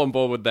 we're all on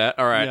board with that.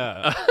 All right.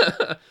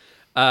 Yeah.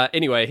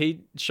 Anyway, he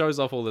shows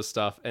off all this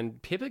stuff,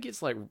 and Pepper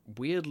gets like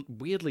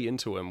weirdly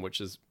into him, which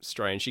is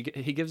strange. He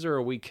gives her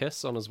a wee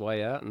kiss on his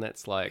way out, and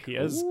that's like He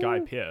is Guy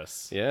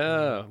Pearce.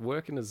 yeah,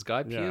 working his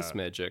Guy Yeah. Pearce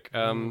magic.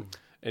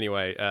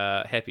 Anyway,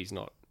 Happy's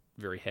not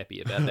very happy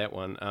about that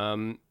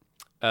one.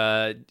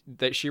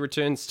 that she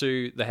returns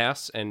to the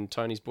house and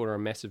Tony's bought her a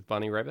massive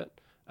bunny rabbit.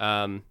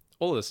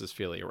 All of this is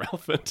fairly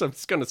irrelevant. I'm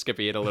just going to skip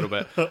ahead a little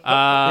bit.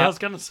 I was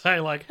going to say,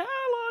 like, how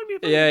long do you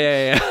think?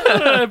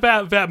 Yeah.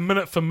 about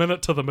minute for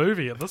minute to the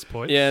movie at this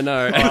point. Yeah,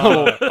 no.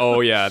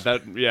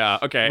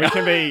 Okay. We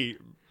can be...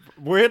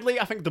 Weirdly,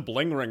 I think the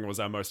Bling Ring was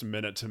our most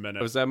minute-to-minute.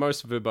 It was our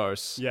most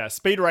verbose. Yeah,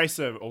 Speed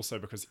Racer also,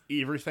 because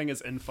everything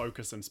is in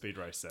focus in Speed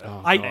Racer.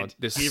 Oh, I- God.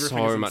 There's Everything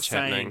so is much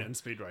insane happening. in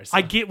Speed Racer.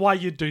 I get why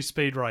you'd do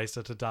Speed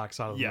Racer to Dark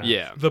Side of the Moon.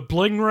 Yeah. The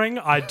Bling Ring,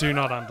 I do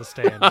not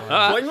understand. Like,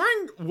 Bling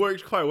Ring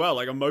worked quite well.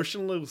 Like,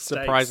 emotional states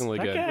Surprisingly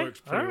good. Okay.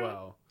 worked pretty Alright.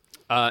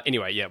 well.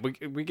 Anyway, yeah,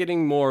 we're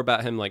getting more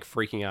about him like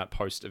freaking out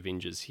post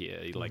Avengers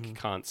here. He like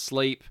can't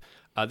sleep.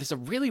 There's a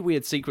really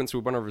weird sequence where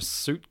one of his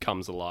suits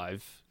comes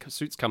alive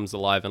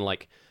and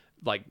like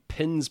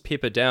pins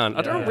Pepper down.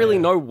 I don't really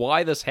know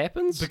why this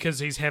happens. because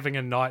he's having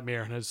a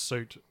nightmare and his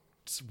suit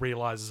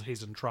realizes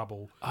he's in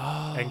trouble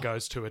and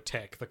goes to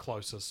attack the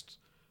closest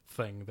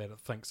thing that it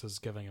thinks is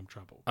giving him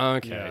trouble.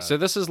 Okay, Yeah. so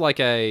this is like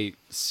a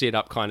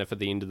setup kind of for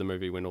the end of the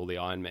movie when all the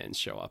Iron Mans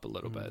show up a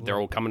little bit. They're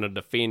all coming to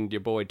defend your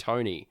boy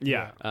Tony.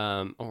 Yeah.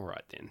 All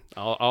right then.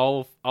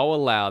 I'll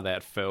allow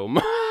that film.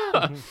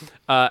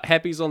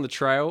 Happy's on the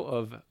trail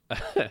of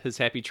his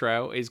happy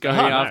trail. He's going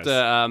nice.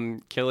 after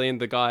killing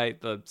the guy,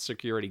 the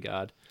security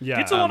guard. Yeah.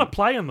 Gets a lot of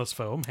play in this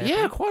film. Happy.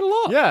 Yeah, quite a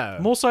lot. Yeah.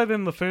 More so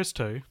than the first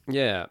two.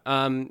 Yeah.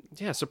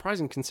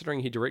 Surprising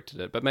considering he directed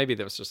it, but maybe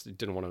that was just he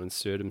didn't want to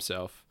insert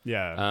himself.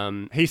 Yeah.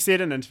 He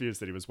said in interviews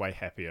that he was way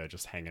happier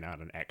just hanging out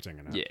and acting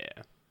in it.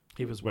 Yeah.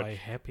 He was way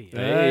happy.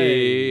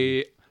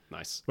 Hey.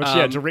 Nice. Which,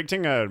 yeah,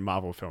 directing a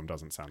Marvel film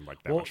doesn't sound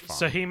like that Well, much fun.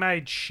 so he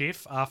made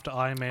Chef after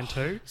Iron Man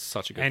 2.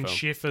 Such a good And film.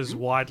 Chef is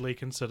widely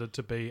considered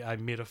to be a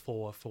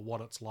metaphor for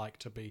what it's like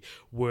to be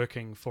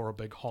working for a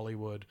big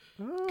Hollywood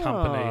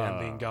company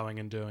and then going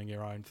and doing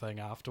your own thing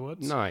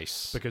afterwards.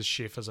 Nice. Because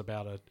Chef is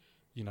about a,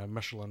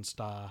 Michelin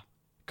star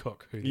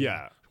cook who then,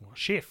 Yeah.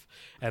 chef,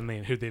 and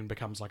then who then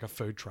becomes like a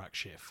food truck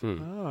chef.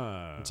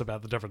 Ah. It's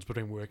about the difference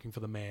between working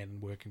for the man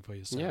and working for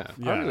yourself. Yeah,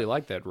 Yeah. I really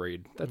like that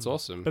read. That's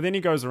awesome. But then he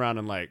goes around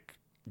and, like,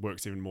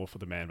 works even more for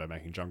the man by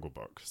making Jungle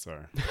Book. So,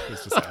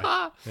 let's just say.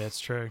 That's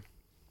true.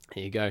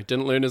 Here you go.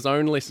 Didn't learn his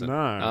own lesson.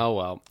 No. Oh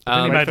well.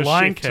 Then he Wait made for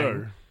Lion Chef King.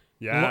 2.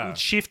 Yeah.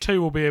 Chef 2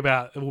 will be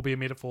a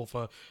metaphor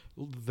for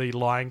the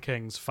Lion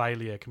King's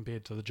failure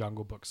compared to the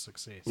Jungle Book's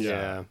success.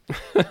 Yeah.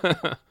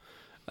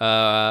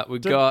 We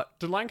got.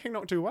 Did Lion King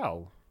not do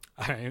well?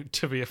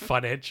 To be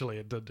financially,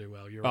 it did do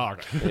well. You're right.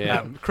 okay.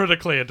 Yeah.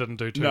 Critically, it didn't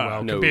do too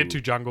well No. compared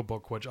to Jungle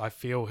Book, which I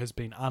feel has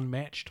been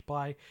unmatched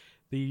by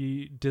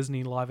the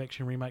Disney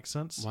live-action remake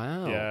since.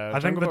 Wow. Yeah. I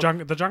think the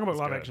Jungle Book is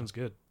live good. action's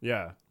good.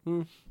 Yeah.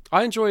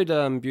 I enjoyed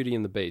Beauty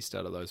and the Beast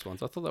out of those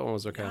ones. I thought that one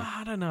was okay.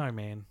 I don't know,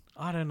 man.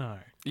 I don't know.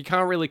 You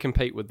can't really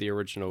compete with the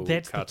original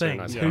That's the cartoon, thing.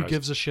 I Who suppose.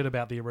 gives a shit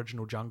about the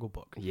original Jungle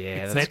Book?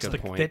 Yeah, that's a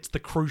good point. That's the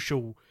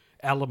crucial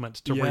element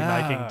to Yeah.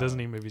 remaking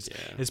Disney movies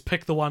Yeah. is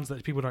pick the ones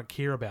that people don't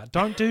care about.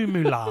 Don't do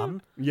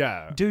Mulan.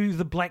 Yeah. Do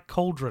the Black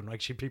Cauldron.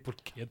 Actually, people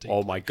care deep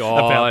Oh my about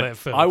god! that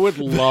film. I would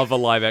love a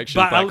live action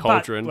Black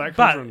Cauldron. Black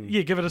But Cauldron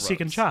yeah, give it a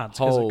second rocks. chance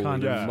because it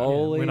kind Holy of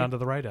moly. went under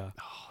the radar.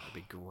 That'd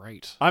be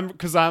great.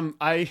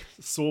 I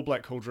saw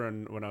Black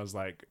Cauldron when I was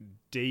like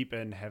deep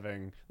in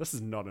having. This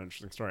is not an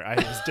interesting story. I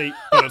was deep,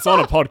 but it's on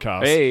a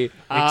podcast. Hey,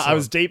 I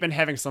was deep in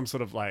having some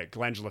sort of like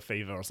glandular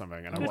fever or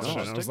something, and I watched it, and I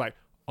was interesting. like,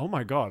 "Oh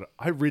my god!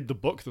 I read the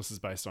book this is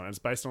based on. It's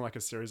based on like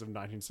a series of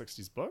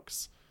 1960s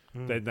books."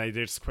 They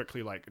just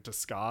quickly like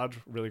discard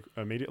really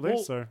immediately.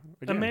 Well, So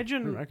again,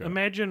 remake it.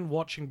 Imagine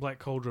watching Black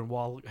Cauldron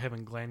while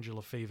having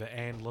glandular fever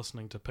and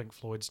listening to Pink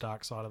Floyd's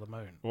Dark Side of the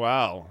Moon.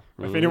 Wow!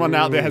 If anyone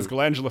out there has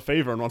glandular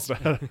fever and wants to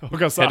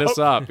hook us hit up, us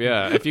up.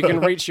 Yeah, if you can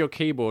reach your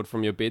keyboard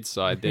from your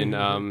bedside, then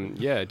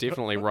yeah,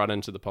 definitely run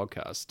into the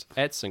podcast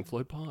at Sing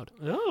Floyd Pod.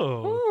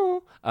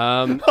 Oh.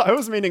 I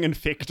was meaning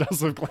infect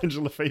us with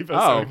glandular fever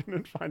so we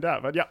can find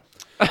out. But yeah,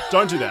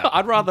 don't do that.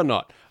 I'd rather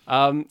not.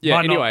 Yeah.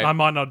 Anyway, I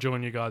might not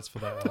join you guys for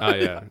that one. oh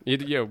yeah,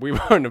 yeah. We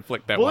won't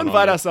inflict that We'll one.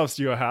 invite on you. ourselves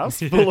to your house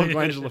full of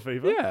glandular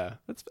fever. Yeah,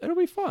 it'll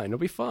be fine. It'll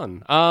be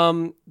fun.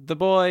 The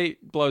boy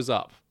blows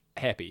up.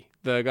 Happy.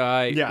 The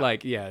guy,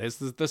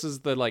 this is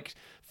the like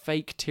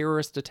fake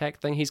terrorist attack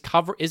thing.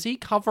 Is he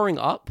covering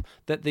up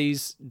that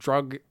these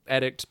drug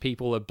addict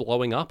people are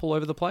blowing up all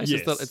over the place?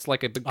 Yes. It's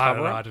like a big I cover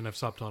don't know. I up. didn't have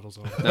subtitles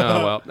on.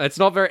 Oh well, it's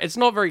not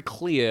very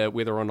clear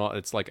whether or not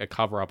it's like a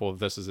cover up or if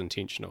this is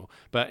intentional.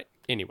 But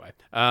anyway,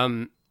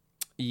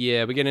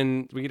 yeah, we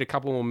get a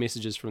couple more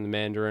messages from the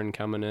Mandarin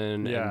coming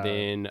in, Yeah. and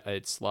then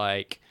it's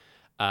like,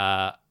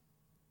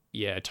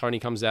 Tony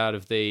comes out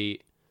of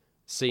the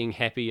seeing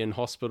Happy in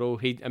hospital.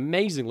 He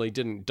amazingly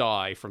didn't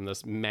die from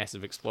this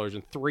massive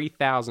explosion.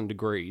 3,000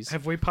 degrees.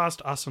 Have we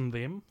passed Us and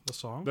Them, the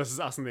song? This is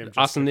Us and Them. just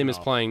Us and Them kicking is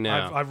off. playing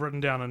now. I've written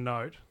down a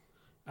note.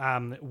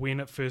 When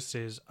it first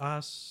says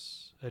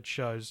Us, it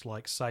shows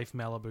like safe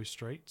Malibu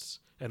streets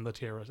in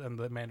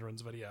the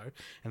Mandarin's video,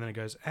 and then it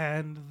goes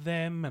and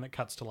them, and it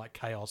cuts to like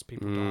chaos,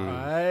 people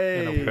die.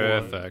 Hey.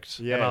 Perfect.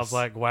 Yes. And I was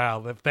like,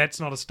 wow, if that's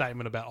not a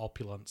statement about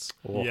opulence,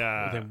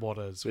 Yeah. then what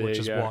is? There Which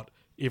you is go. what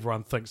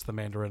everyone thinks the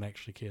Mandarin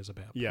actually cares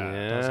about.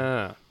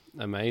 Yeah.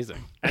 Amazing.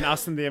 And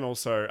Us and Them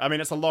also, I mean,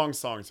 it's a long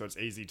song, so it's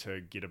easy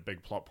to get a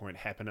big plot point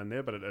happen in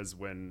there, but it is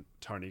when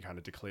Tony kind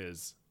of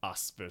declares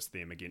us versus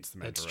them against the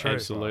Mandarin. That's true.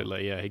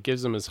 Absolutely, yeah. He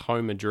gives them his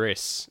home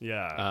address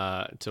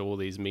to all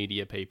these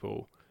media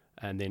people,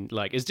 and then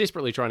like is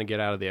desperately trying to get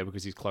out of there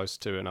because he's close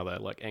to another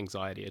like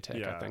anxiety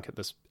attack, I think,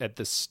 at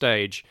this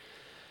stage.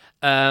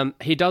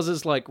 He does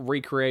his like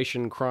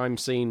recreation crime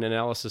scene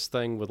analysis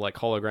thing with like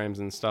holograms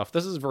and stuff.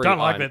 This is very don't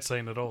like that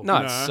scene at all. No,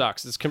 it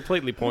sucks. It's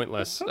completely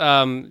pointless.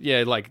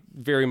 Like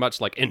very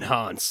much like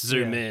enhance,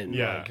 zoom in.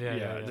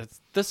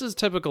 This is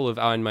typical of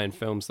Iron Man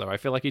films, though. I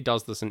feel like he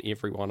does this in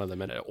every one of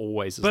them, and it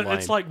always is. But lame.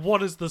 it's like,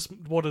 what is this?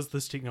 What is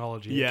this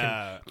technology?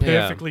 Yeah, it can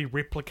perfectly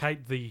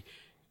replicate the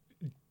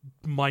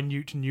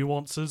minute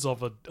nuances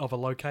of a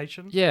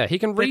location. Yeah, he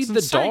can read the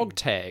insane. dog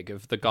tag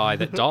of the guy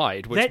that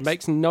died, which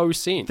makes no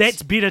sense.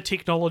 That's better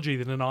technology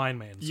than an Iron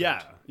Man suit.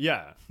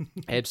 Yeah.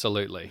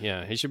 Absolutely,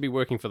 yeah. He should be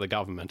working for the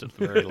government at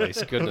the very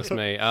least. Goodness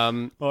me.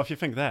 Well, if you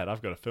think that,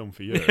 I've got a film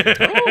for you.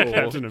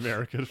 Captain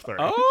America 3.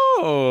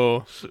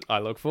 Oh, I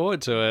look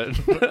forward to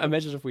it.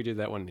 Imagine if we did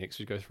that one next.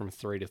 We go from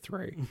 3 to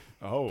 3.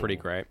 Oh. Pretty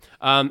great.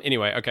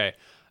 Anyway, okay.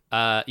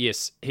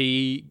 Yes,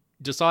 he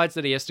decides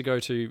that he has to go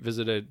to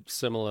visit a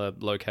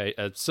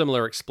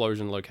similar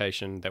explosion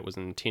location that was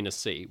in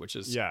Tennessee, which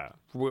is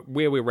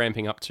where we're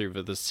ramping up to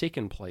for the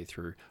second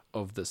playthrough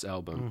of this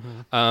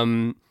album.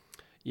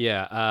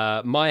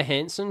 Maya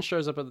Hansen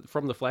shows up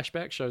from the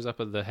flashback, shows up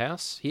at the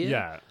house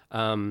here.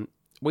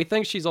 We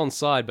think she's on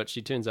side, but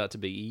she turns out to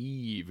be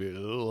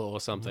evil or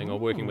something, or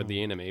working with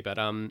the enemy. But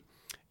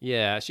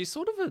she's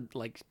sort of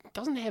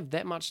doesn't have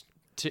that much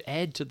to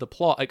add to the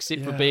plot,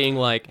 except for being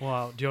like...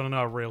 Well, do you want to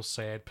know a real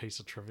sad piece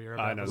of trivia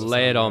about this?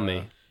 Lay it on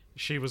me.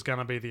 She was going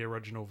to be the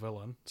original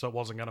villain, so it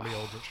wasn't going to be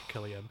Aldrich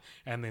Killian.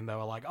 And then they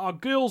were like, oh,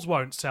 girls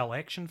won't sell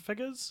action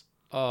figures.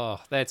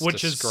 Oh, that's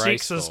Which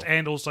disgraceful. is sexist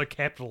and also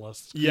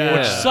capitalist. Yeah.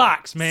 Which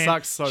sucks, man.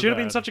 Sucks so She would have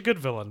been bad. such a good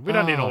villain. We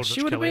don't need Aldrich Killian.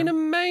 She would have been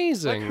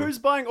amazing. Like, who's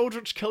buying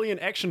Aldrich Killian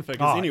action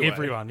figures anyway?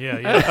 Everyone, yeah,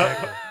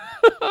 exactly.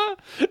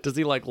 Does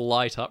he like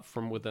light up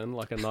from within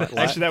like a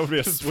nightlight? Actually, that would be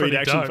a sweet pretty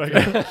action dope,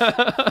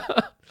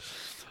 figure.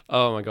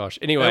 Oh my gosh.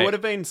 Anyway, It would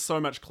have been so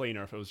much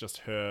cleaner if it was just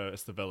her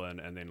as the villain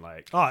and then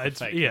like...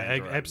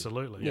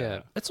 absolutely.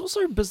 yeah. It's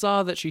also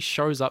bizarre that she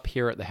shows up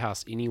here at the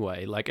house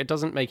anyway. Like, it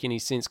doesn't make any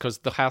sense because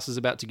the house is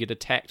about to get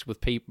attacked with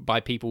by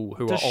people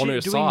who are on her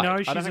do side. we know I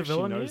she's don't a think she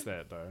villain knows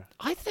yet? that, though.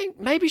 I think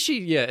maybe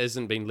she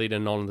isn't being led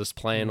in on this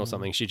plan or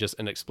something. She just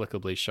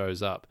inexplicably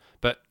shows up.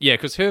 But yeah,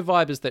 because her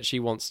vibe is that she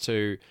wants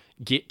to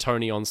get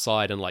Tony on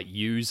side and like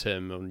use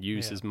him and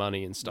use his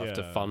money and stuff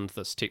to fund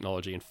this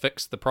technology and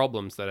fix the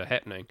problems that are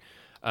happening.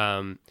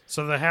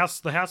 So the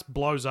house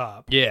blows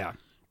up. Yeah.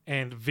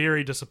 And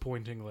very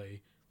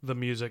disappointingly, the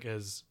music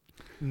is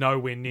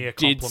nowhere near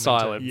Dead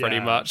silent, pretty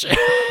Yeah. much.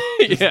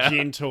 Just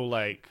gentle,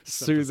 like...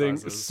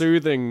 synthesizers.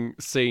 Soothing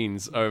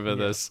scenes over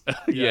this.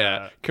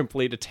 Yeah.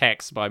 Complete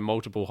attacks by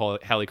multiple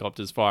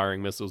helicopters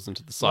firing missiles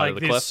into the side of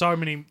the there's cliff. so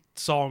many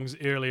songs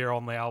earlier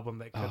on the album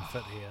that could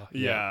fit here.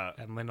 Yeah.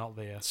 And they're not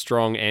there.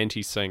 Strong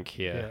anti-sync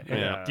here.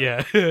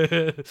 Yeah.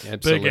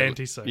 Absolutely. Big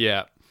anti-sync.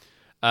 Yeah.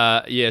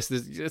 Yes,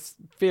 there's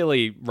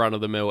fairly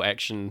run-of-the-mill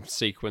action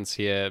sequence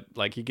here.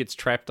 Like, he gets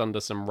trapped under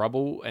some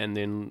rubble and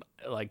then,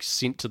 like,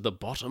 sent to the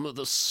bottom of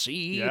the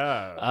sea.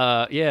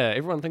 Yeah.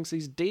 Everyone thinks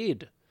he's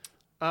dead.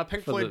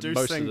 Pink Floyd do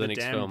most sing of the the next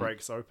dam film.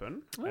 breaks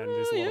open and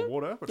there's a lot of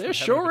water. Which There would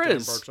happen sure if the dam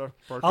is.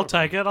 broke I'll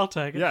open.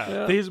 take it.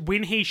 Yeah. There's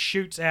when he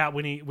shoots out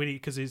when he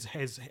because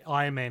his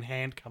Iron Man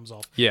hand comes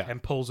off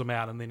and pulls him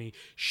out and then he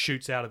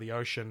shoots out of the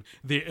ocean.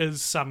 There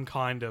is some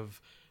kind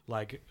of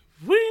like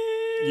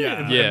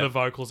in the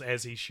vocals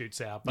as he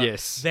shoots out. But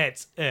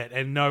that's it,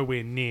 and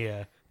nowhere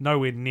near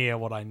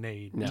what I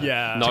need. No.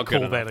 Yeah. Not to good call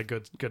enough. that a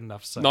good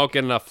enough song. Not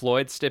good enough,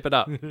 Floyd. Step it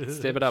up.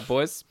 Step it up,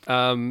 boys.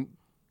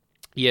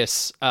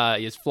 Yes.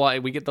 Fly.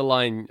 We get the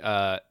line,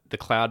 the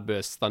cloud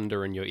bursts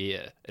thunder in your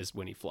ear is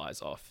when he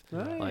flies off.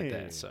 Like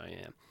that. So,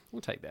 yeah.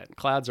 We'll take that.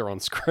 Clouds are on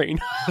screen.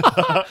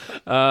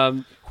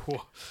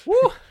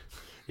 Woo.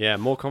 Yeah,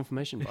 more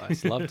confirmation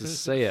bias. Love to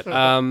see it.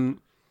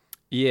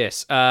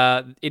 Yes.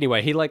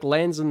 Anyway, he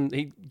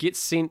he gets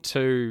sent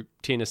to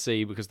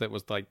Tennessee because that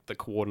was like the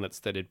coordinates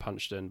that he'd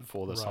punched in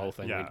before this whole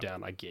thing went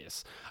down, I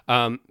guess.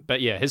 But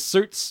yeah, his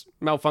suit's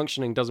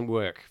malfunctioning doesn't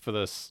work for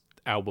this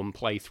album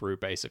playthrough,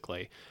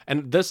 basically.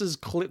 And this is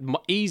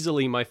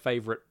easily my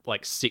favorite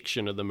like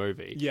section of the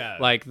movie. Yeah.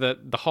 Like the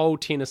whole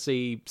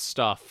Tennessee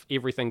stuff,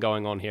 everything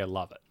going on here,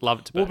 love it. Love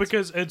it to bits. Well,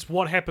 because it's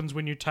what happens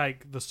when you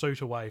take the suit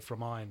away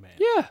from Iron Man.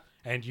 Yeah.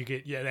 And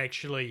it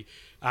actually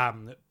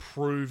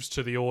proves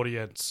to the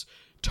audience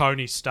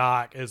Tony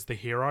Stark is the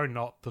hero,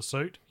 not the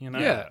suit, you know?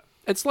 Yeah.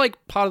 It's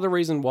like part of the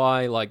reason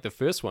why like the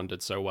first one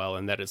did so well,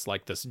 and that it's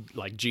like this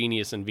like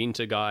genius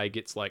inventor guy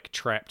gets like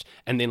trapped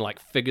and then like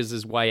figures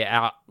his way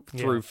out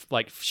through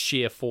like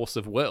sheer force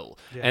of will,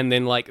 and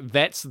then like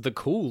that's the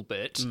cool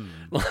bit.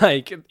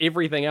 Like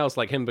everything else,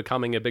 like him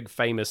becoming a big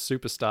famous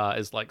superstar,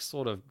 is like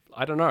sort of,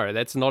 I don't know,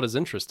 that's not as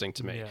interesting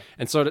to me.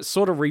 And so it's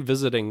sort of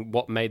revisiting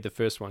what made the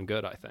first one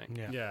good, I think.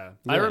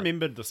 I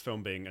remembered this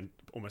film being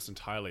almost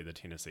entirely the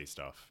Tennessee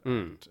stuff.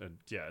 And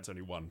it's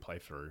only one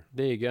playthrough.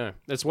 There you go.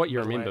 That's what you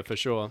remember for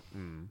sure.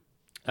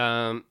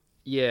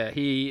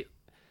 He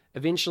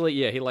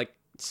eventually, he like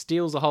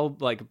steals a whole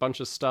like bunch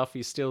of stuff.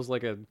 He steals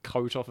like a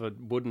coat off a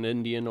wooden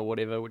Indian or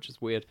whatever, which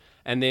is weird.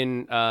 And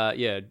then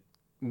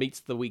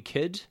meets the wee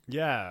kid.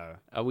 Yeah.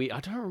 I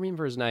don't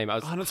remember his name.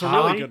 That's a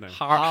really good name.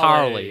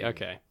 Harley.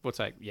 Okay. We'll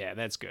say,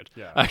 that's good.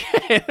 Yeah.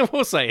 Okay.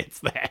 We'll say it's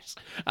that.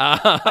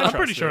 I'm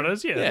pretty sure it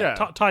is. Yeah.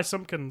 Ty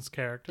Simpkins'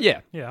 character.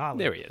 Yeah.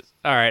 Harley. There he is.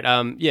 All right.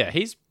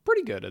 He's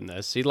pretty good in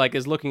this. He like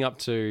is looking up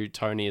to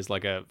Tony as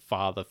like a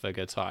father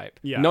figure type.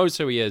 Yeah. Knows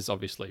who he is,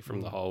 obviously,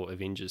 from the whole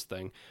Avengers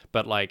thing.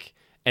 But like,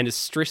 and it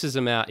stresses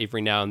him out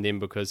every now and then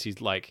because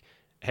he's like,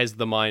 has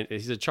the mind,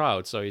 he's a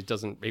child, so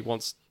he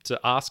wants to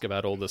ask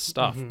about all this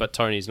stuff, but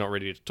Tony's not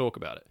ready to talk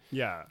about it.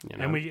 Yeah. You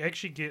know? And we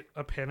actually get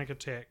a panic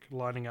attack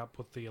lining up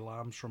with the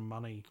alarms from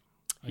Money.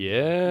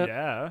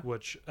 Yeah.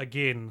 Which,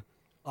 again,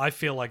 I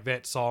feel like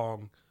that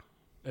song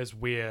is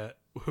where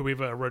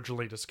whoever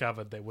originally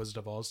discovered that Wizard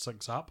of Oz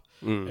syncs up.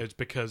 It's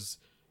because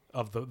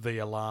of the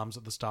alarms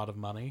at the start of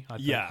Money. I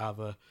think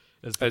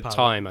is the part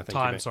Time, of, I think.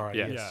 Time, sorry.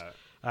 Yes.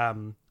 Yeah.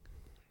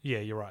 Yeah,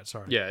 you're right.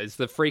 Sorry. Yeah, it's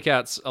the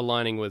freakouts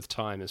aligning with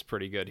time is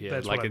pretty good here.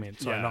 That's like what I meant.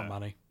 Sorry, not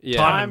Money. Yeah.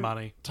 Time and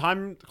Money.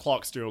 Time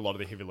clocks do a lot of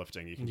the heavy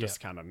lifting. You can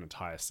discount an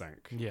entire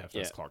sync. Yeah. If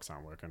those clocks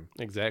aren't working.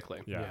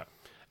 Exactly. Yeah.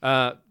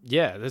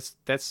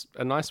 That's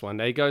a nice one.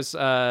 He goes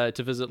to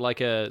visit like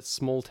a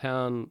small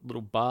town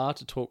little bar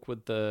to talk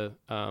with the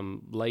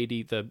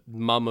lady, the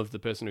mum of the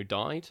person who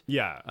died.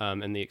 Yeah.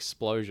 In the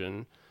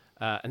explosion.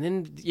 And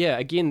then,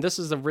 again, this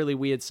is a really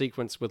weird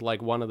sequence with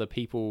like one of the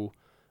people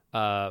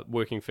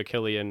working for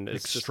Killian.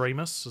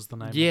 Extremis is the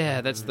name.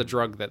 Yeah, that's the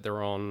drug that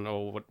they're on,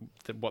 or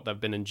what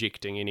they've been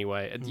injecting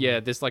anyway.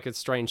 Yeah, there's like a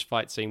strange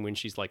fight scene when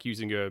she's like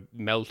using her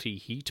melty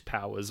heat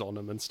powers on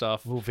him and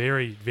stuff. Well,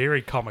 very,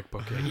 very comic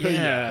booky.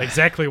 Yeah.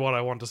 Exactly what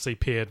I want to see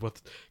paired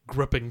with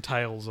gripping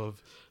tales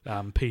of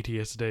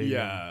PTSD.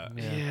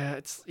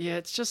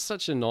 It's just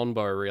such a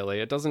non-bo, really.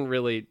 It doesn't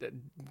really... It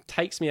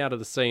takes me out of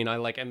the scene. I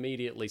like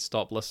immediately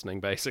stop listening,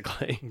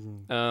 basically.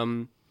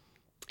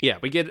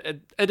 We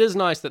get it is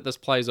nice that this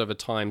plays over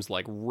Time's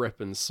like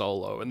rip and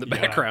solo in the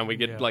background. We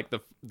get like the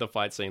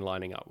fight scene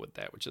lining up with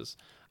that, which is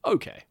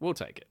okay. We'll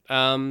take it.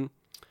 Then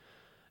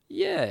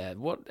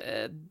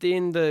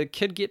the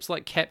kid gets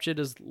like captured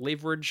as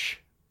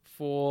leverage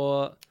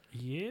for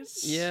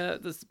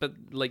but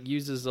like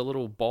uses a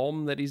little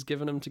bomb that he's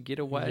given him to get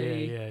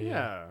away.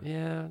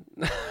 Yeah.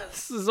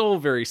 This is all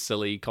very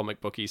silly comic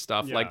booky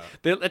stuff. Yeah. Like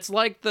it's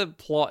like the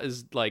plot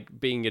is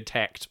like being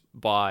attacked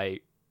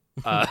by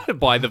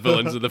the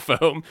villains of the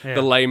film.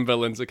 The lame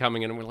villains are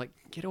coming in and we're like,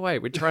 get away,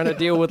 we're trying to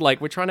deal with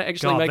we're trying to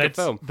actually make a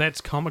film.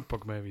 That's comic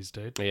book movies,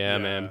 dude. Yeah,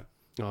 man.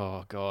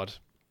 Oh god.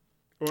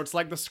 Or it's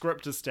like the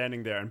script is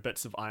standing there and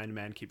bits of Iron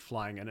Man keep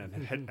flying in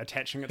and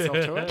attaching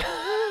itself to it.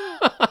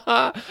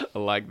 I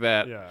like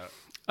that.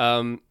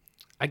 Yeah.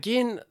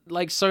 Again,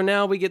 like, so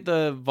now we get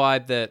the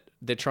vibe that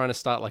they're trying to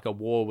start like a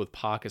war with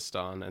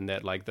Pakistan, and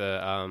that like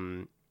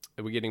we're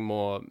getting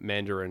more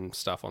Mandarin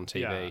stuff on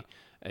TV. Yeah.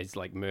 He's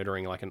like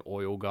murdering like an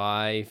oil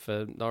guy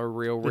for no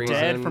real The reason.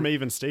 dad from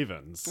Even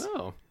Stevens.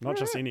 Oh, Not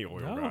just any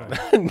oil guy.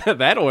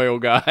 that oil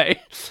guy.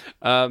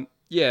 So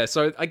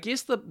I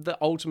guess the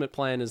ultimate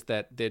plan is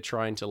that they're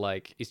trying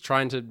to he's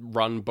trying to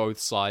run both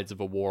sides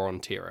of a war on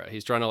terror.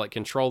 He's trying to like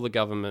control the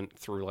government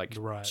through like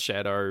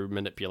shadow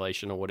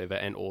manipulation or whatever,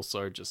 and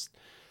also just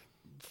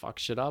fuck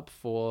shit up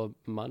for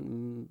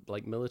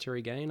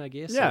military gain, I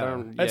guess.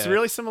 It's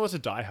really similar to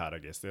Die Hard, I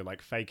guess. They're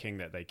like faking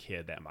that they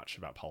care that much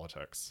about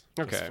politics.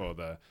 Okay. Just for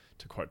to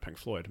quote Pink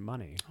Floyd,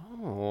 money.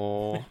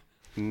 Oh,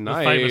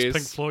 nice. The famous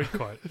Pink Floyd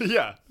quote.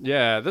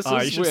 Yeah, this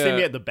is you should see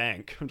me at the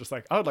bank. I'm just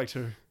like, I would like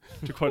to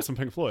quote some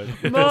Pink Floyd.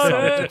 Money.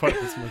 To quote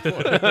some Pink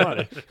Floyd.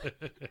 Money.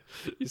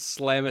 You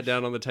slam it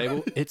down on the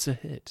table. It's a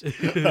hit.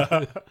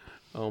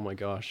 Oh my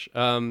gosh.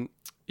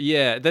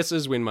 This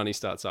is when money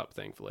starts up,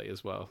 thankfully,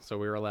 as well. So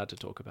we're allowed to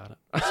talk about it.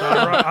 So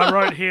I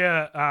wrote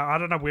here, I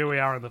don't know where we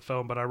are in the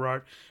film, but I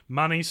wrote,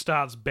 money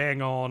starts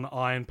bang on,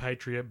 Iron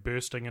Patriot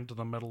bursting into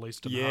the Middle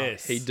Eastern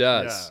Yes. He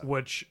does. Yeah.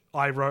 which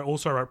I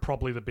also wrote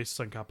probably the best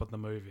sync up in the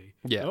movie.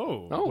 Yeah.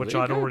 Oh, which there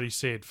you I'd go. already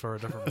said for a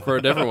different one. For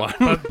a different one.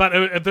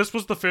 but this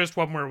was the first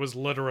one where it was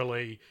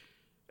literally...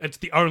 It's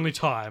the only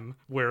time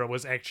where it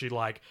was actually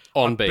like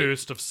On a beat.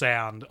 burst of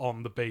sound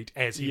on the beat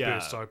as he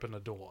bursts open a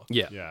door.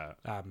 Yeah.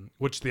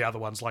 Which the other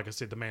ones, like I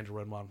said, the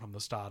Mandarin one from the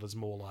start is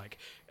more like,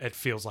 it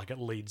feels like it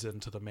leads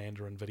into the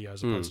Mandarin video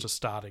as opposed to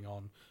starting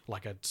on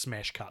like a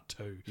smash cut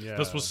to. Yeah.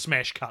 This was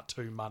smash cut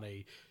to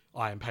money,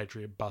 Iron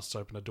Patriot busts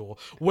open a door,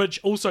 which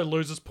also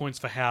loses points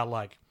for how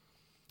like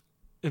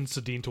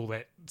incidental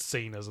that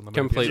scene is in the movie.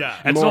 Completely. Yeah.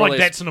 It's More not or like less-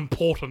 that's an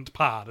important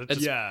part. It's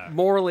just, Yeah.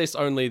 more or less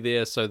only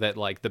there so that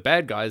like the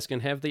bad guys can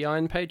have the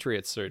Iron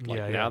Patriot suit. Like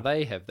Yeah, now yeah.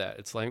 they have that.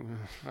 It's like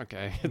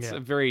okay, it's Yeah. a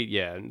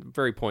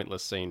very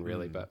pointless scene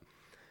really. But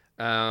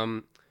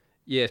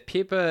yeah,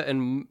 Pepper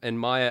and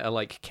Maya are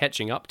like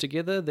catching up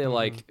together. They're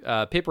like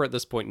Pepper at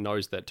this point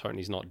knows that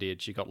Tony's not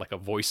dead. She got like a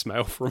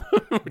voicemail from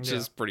him, which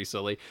is pretty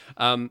silly.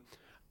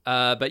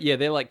 But yeah,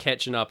 they're like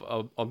catching up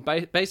on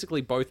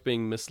basically both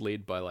being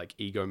misled by like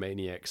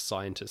egomaniac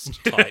scientist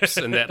types,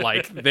 and that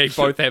like they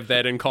both have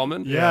that in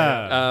common.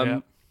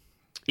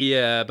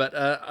 Yeah, but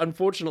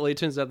unfortunately, it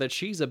turns out that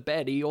she's a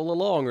baddie all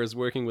along, or is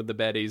working with the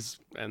baddies,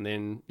 and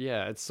then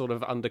yeah, it sort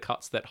of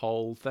undercuts that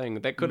whole thing.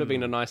 That could have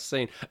been a nice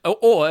scene,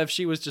 or if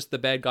she was just the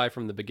bad guy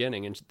from the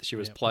beginning and she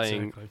was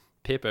playing exactly.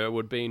 Pepper, it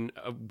would have been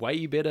a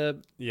way better.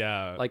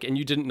 Yeah. Like, and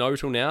you didn't know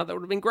till now, that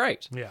would have been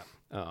great. yeah.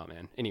 Oh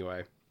man.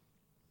 Anyway,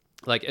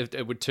 like if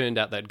it would turned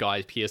out that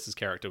Guy Pearce's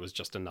character was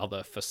just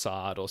another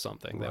facade or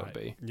something, that would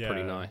be Yeah.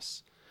 pretty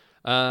nice.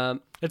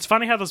 It's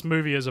funny how this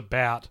movie is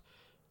about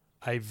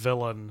a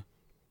villain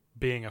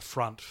being a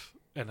front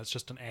and it's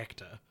just an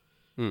actor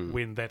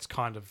when that's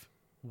kind of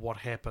what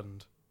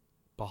happened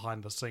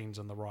behind the scenes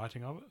in the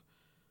writing of it.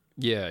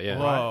 Yeah, yeah.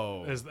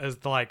 Whoa.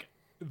 Is like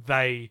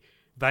they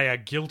are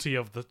guilty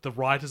of the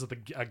writers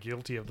are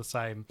guilty of the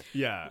same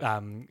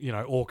Yeah.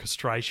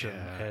 orchestration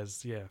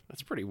as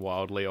That's pretty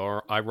wildly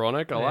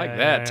ironic. I like Yeah,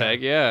 that yeah,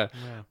 take.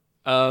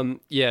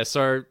 Yeah.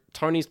 So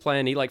Tony's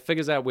plan, he like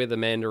figures out where the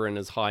Mandarin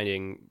is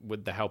hiding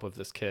with the help of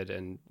this kid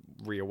and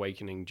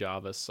reawakening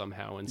Jarvis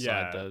somehow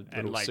inside the and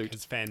little like suit.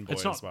 his fanboy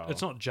It's not as well.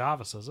 it's not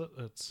Jarvis, is it?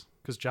 It's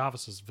because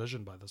Jarvis is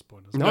Vision by this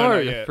point. Isn't No, no,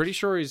 I'm yeah. pretty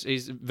sure he's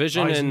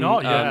Vision he's and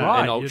not. You're right.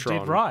 and You Ultron.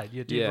 did right.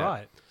 You did Yeah.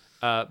 right.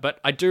 But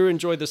I do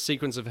enjoy the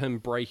sequence of him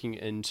breaking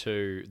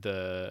into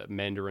the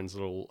Mandarin's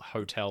little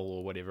hotel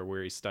or whatever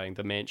where he's staying,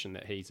 the mansion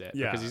that he's at.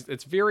 Yeah. Because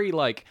it's very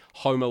like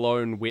Home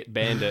Alone, Wet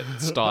Bandit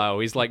style.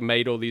 He's like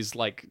made all these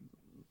like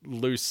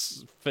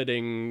loose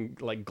fitting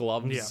like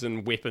gloves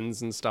and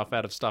weapons and stuff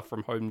out of stuff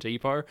from Home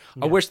Depot.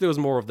 I wish there was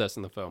more of this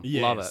in the film.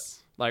 Love it. Yes.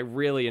 Like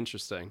really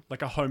interesting.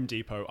 Like a Home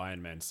Depot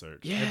Iron Man suit.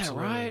 Yeah,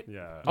 right?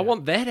 Yeah. I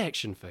want that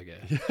action figure.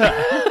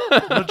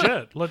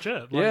 legit. Like,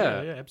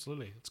 Yeah. yeah,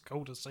 absolutely. It's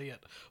cool to see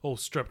it all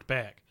stripped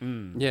back.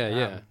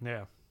 Yeah.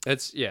 Yeah.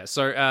 It's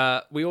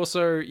so we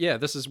also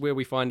this is where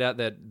we find out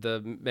that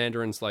the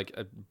Mandarin's like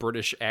a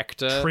British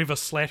actor. Trevor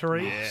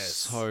Slattery,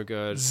 So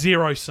good.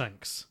 zero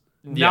syncs.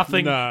 Yeah,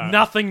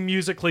 Nothing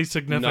musically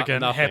significant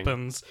nothing.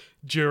 happens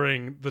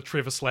during the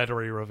Trevor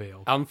Slattery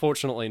reveal.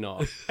 Unfortunately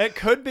not. It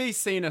could be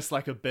seen as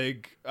like a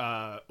big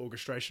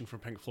orchestration from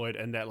Pink Floyd,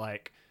 in that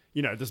like,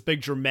 you know, this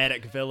big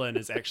dramatic villain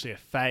is actually a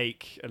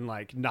fake, and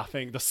like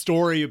nothing. The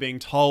story you're being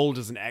told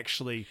isn't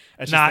actually.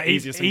 It's just the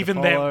easiest thing even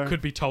to follow. that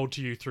could be told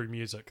to you through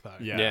music, though.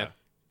 Yeah.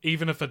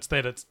 Even if it's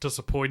that it's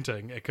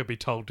disappointing, it could be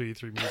told to you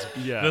through music.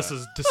 Yeah. This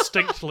is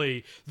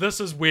distinctly.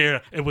 This is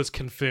where it was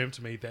confirmed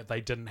to me that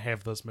they didn't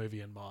have this movie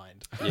in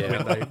mind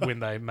when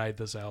they made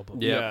this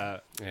album. Yeah.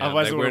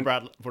 Otherwise, they they would have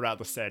weren't- brought out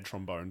the sad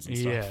trombones and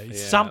stuff.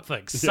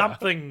 Yeah,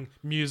 something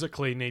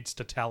musically needs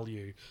to tell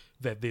you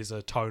that there's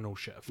a tonal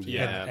shift.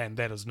 Yeah. and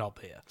that is not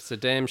there. It's a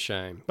damn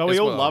shame. But we As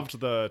all well. loved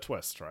the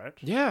twist, right?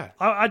 Yeah.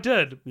 I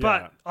did, Yeah.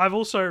 but I've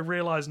also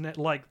realized that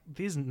like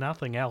there's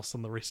nothing else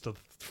in the rest of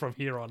from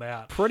here on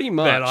out Pretty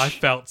much. that I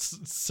felt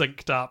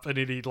synced up in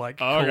any like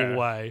cool Okay.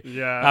 way.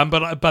 Yeah.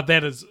 But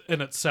that is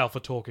in itself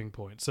a talking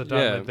point. So don't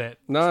let that.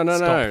 No,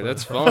 stop the-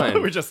 that's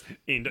fine. we just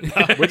end it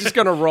now. We're just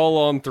gonna roll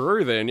on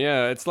through then.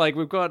 Yeah, it's like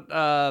we've got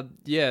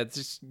it's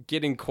just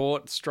getting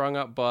caught, strung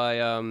up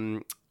by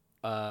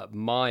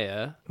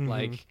Maya.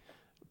 Like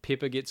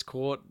Pepper gets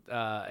caught,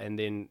 and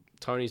then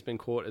Tony's been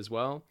caught as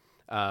well.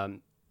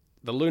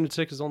 The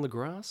lunatic is on the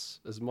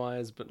grass as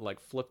Maya's been like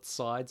flipped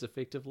sides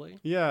effectively.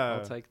 Yeah.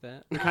 I'll take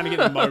that. We kind of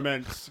get the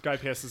moment. Guy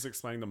Pearce is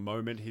explaining the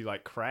moment he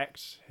like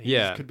cracked. He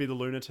could be the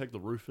lunatic. The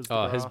roof is the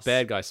Oh, grass. his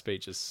bad guy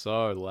speech is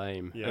so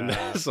lame. Yeah. And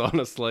that's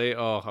honestly,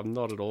 I'm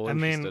not at all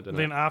And interested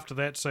then in it. after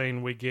that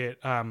scene, we get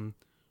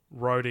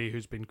Rhodey,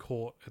 who's been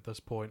caught at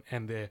this point,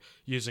 and they're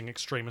using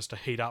extremists to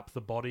heat up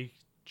the body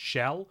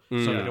shell so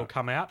that it'll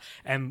come out.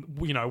 And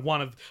you know,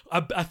 one of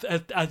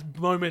a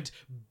moment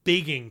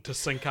begging to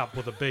sync up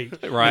with a beat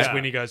Right. is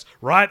when he goes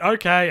right,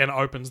 okay, and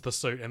opens the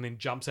suit and then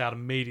jumps out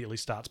immediately,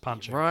 starts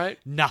punching. Right.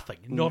 Nothing.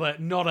 Not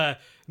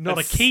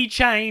a key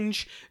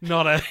change.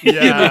 Not a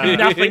Yeah.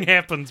 nothing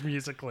happens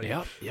musically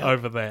Yep.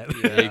 over that.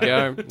 There you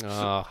go.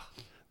 Oh,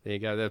 there you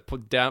go. They're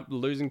put down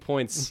losing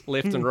points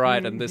left and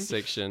right in this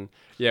section.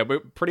 Yeah, we're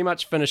pretty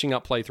much finishing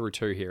up playthrough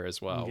 2 here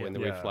as well. Yeah.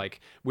 And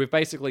we've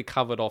basically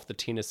covered off the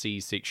Tennessee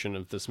section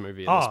of this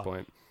movie at this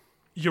point.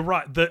 You're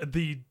right.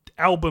 The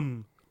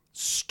album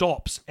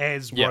stops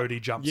as Yeah.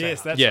 Rhodey jumps out.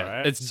 Yes, that's Yeah,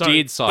 right. it's So-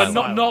 dead silent.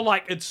 But not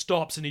like it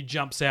stops and he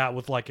jumps out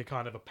with like a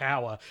kind of a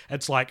power.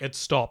 It's like it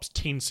stops,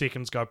 10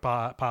 seconds go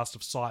past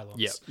of silence.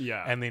 Yep.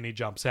 Yeah. And then he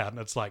jumps out and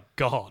it's like,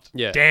 God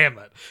Yeah. damn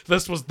it.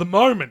 This was the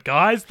moment,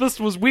 guys. This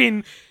was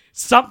when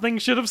something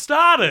should have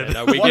started.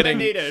 No, we're What getting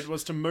they needed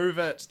was to move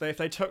it. If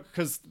they took,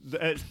 because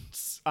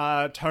it's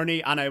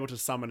Tony unable to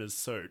summon his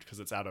suit because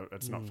it's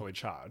not fully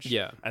charged.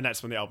 Yeah. And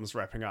that's when the album's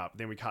wrapping up.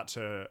 Then we cut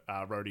to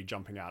Rhodey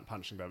jumping out,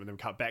 punching them, and then we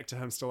cut back to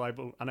him still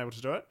unable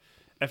to do it.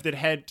 If they'd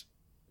had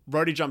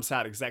Rhodey jumps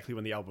out exactly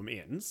when the album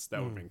ends, that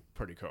would have been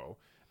pretty cool.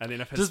 And then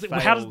if Does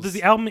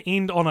the album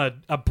end on a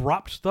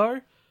abrupt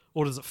though,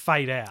 or does it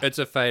fade out? It's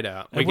a fade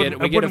out. It We get a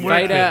wouldn't work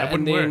fade then. It out,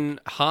 and wouldn't then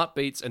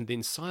heartbeats, and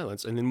then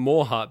silence, and then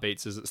more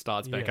heartbeats as it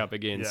starts back Yeah. up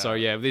again. Yeah. So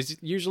yeah,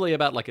 there's usually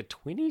about like a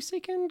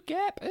 20-second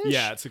gap.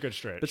 Yeah, it's a good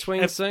stretch.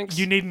 between syncs.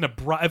 You need an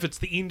abrupt. If it's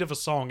the end of a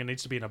song, it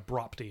needs to be an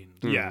abrupt end.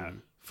 Yeah.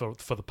 For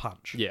the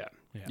punch. Yeah.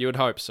 Yeah. You would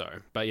hope so.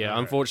 But yeah,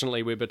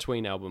 unfortunately, we're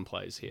between album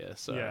plays here.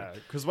 So Yeah,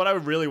 because what I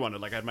really wanted,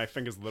 like I had my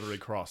fingers literally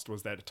crossed,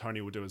 was that Tony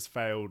would do his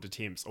failed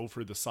attempts all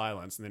through the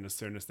silence, and then as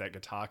soon as that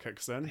guitar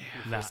kicks in,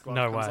 the first glove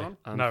no comes way.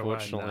 on. No way.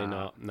 unfortunately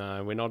not.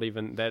 No, we're not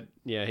even that.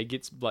 Yeah, he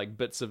gets like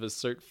bits of his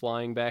suit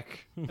flying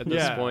back at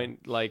this Yeah.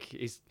 point. Like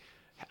he's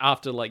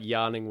after like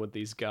yarning with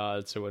these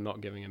guards who are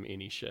not giving him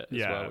any shit as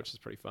Yeah. well, which is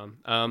pretty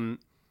fun.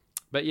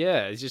 But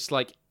yeah, it's just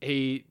like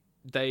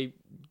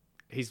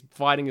he's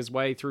fighting his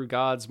way through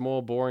guards,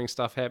 more boring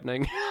stuff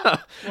happening.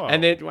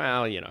 And then,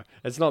 well,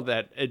 it's not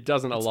that it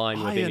doesn't align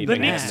with Iron anything. The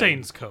Man. next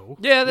scene's cool.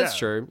 Yeah, that's Yeah.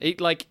 true.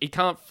 He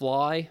can't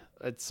fly,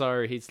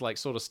 so he's like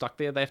sort of stuck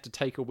there. They have to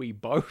take a wee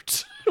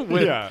boat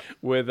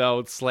with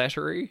old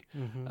Slattery.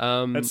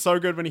 It's so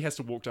good when he has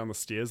to walk down the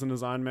stairs in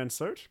his Iron Man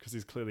suit, because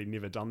he's clearly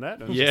never done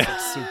that. And it's Yeah.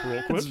 just, like, super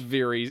awkward. It's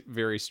very,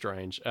 very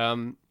strange.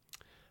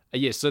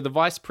 Yeah, so the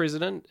vice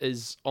president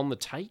is on the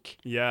take.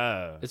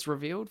 Yeah. It's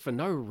revealed for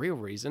no real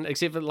reason,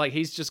 except for like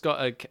he's just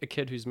got a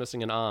kid who's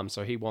missing an arm,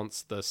 so he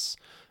wants this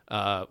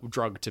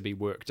drug to be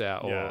worked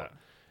out. Yeah.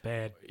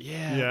 Bad.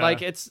 Yeah.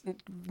 Like it's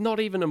not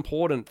even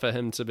important for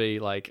him to be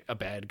like a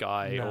bad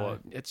guy, No. or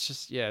it's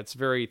just it's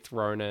very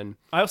thrown in.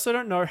 I also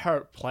don't know how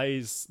it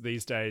plays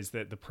these days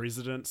that the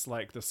president's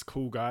like this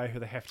cool guy who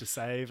they have to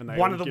save. And they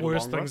One all of the get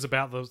worst along things with.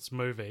 about this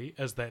movie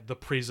is that the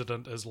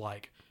president is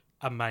like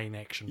a main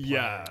action player.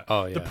 Yeah.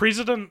 Oh yeah, The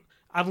president,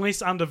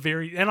 unless under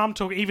and I'm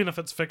talking, even if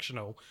it's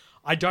fictional,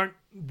 I don't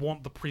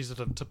want the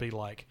president to be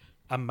like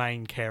a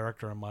main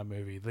character in my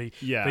movie. The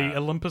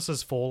Olympus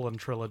Has Fallen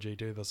trilogy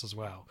do this as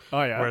well.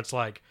 Oh, yeah. Where it's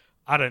like,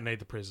 I don't need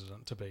the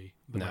president to be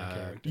the main No.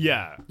 character.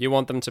 Yeah. you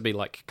want them to be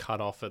like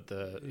cut off at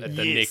the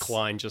Yes.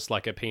 neckline, just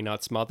like a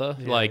Peanuts mother.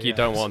 Yeah, like you yeah,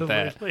 don't want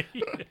that.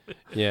 absolutely.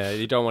 Yeah,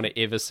 you don't want to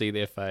ever see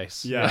their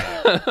face.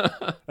 Yeah.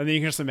 And then you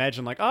can just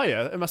imagine, like, oh,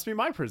 yeah, it must be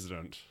my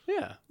president.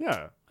 yeah.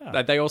 Yeah.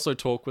 They also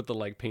talk with the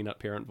like peanut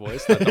parent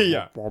voice. Like the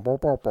Yeah.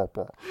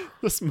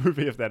 This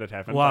movie, if that had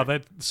happened. Wow, like,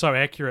 that's so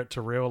accurate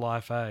to real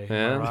life, eh? Am I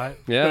Yeah. right?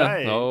 Yeah.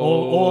 Hey. Oh,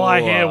 All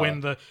I hear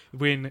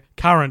when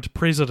current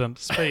president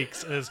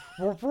speaks is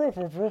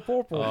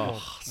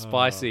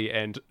spicy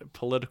and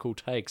political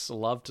takes.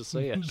 Love to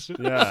see it.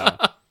 yeah.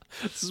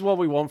 This is what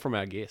we want from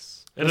our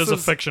guests. It This is a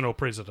is- fictional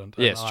president.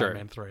 in Yes, Iron true.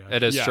 Man 3.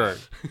 It is Yeah. true.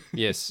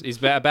 Yes,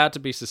 he's about to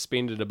be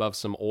suspended above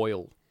some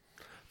oil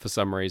for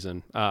some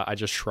reason. I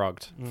just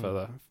shrugged for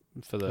the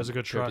That's a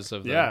good shrug. purpose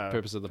of the Yeah.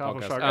 purpose of the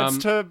Powerful podcast. shrug.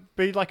 It's to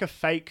be like a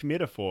fake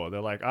metaphor. They're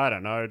like, I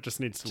don't know, it just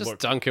needs to just look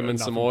dunk him in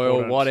enough some oil,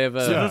 important. whatever.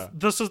 So Yeah.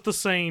 this is the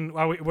scene.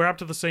 We're up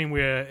to the scene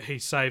where he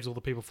saves all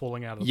the people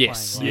falling out of the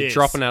Yes, plane. Right? Yes,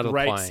 dropping out of the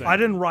great plane. scene. I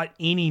didn't write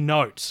any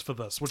notes for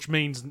this, which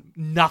means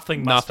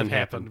nothing must Nothing have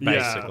happened. happened,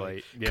 Yeah.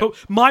 basically. Yeah. Cool.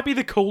 Might be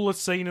the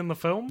coolest scene in the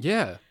film.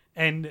 Yeah.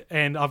 And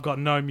I've got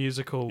no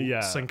musical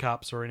Yeah. sync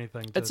ups or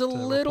anything. It's a to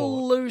little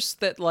report. loose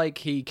that like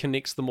he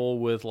connects them all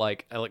with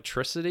like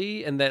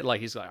electricity, and that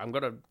like he's like, I'm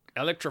gonna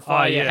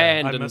electrify your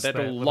hand, I and missed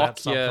that'll that lock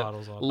without your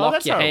subtitles on. lock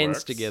that's your how it hands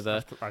works.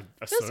 together. I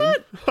assume.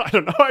 I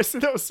don't know. I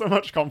said that with so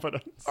much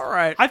confidence. All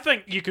right. I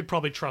think you could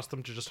probably trust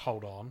them to just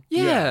hold on.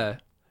 Yeah.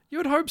 You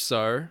would hope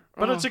so.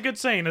 But it's a good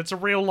scene. It's a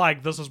real,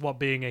 like, this is what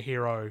being a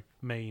hero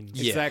means.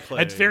 Yeah.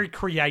 Exactly. It's very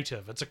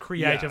creative. It's a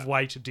creative Yeah.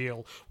 way to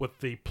deal with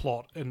the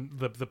plot and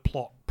the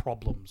plot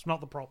problems. Not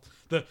the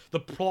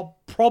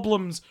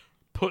problems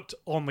put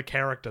on the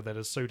character that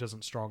his suit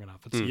isn't strong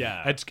enough. It's,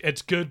 Yeah.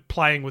 It's good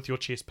playing with your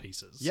chess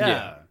pieces.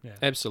 Yeah. Yeah.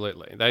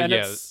 Absolutely. And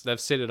it's- They've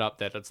set it up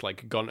that it's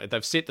like gone.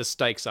 They've set the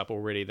stakes up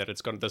already that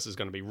it's gone. This is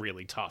going to be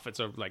really tough.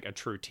 It's like a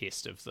true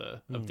test of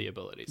the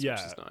abilities, which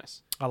Yeah. is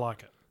nice. I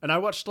like it. And I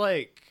watched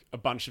like a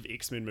bunch of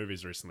X-Men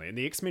movies recently, and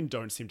the X-Men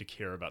don't seem to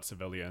care about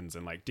civilians,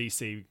 and like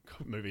DC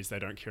movies, they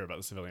don't care about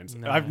the civilians.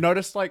 I've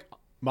noticed like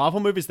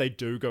Marvel movies, they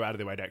do go out of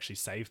their way to actually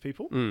save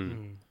people,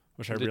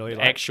 which I really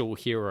like. Actual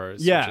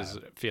heroes, Yeah. which is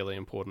fairly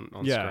important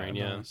on Yeah, screen.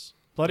 Yeah. Nice.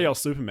 Bloody hell,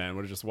 Superman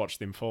would have just watched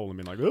them fall and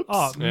been like, oops.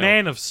 Oh, Yeah.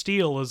 Man of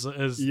Steel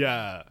is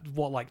Yeah.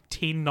 what, like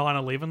 10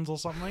 9/11s or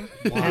something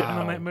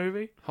happened in that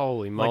movie?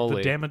 Holy Like moly!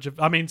 the damage of,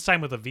 I mean, same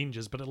with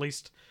Avengers, but at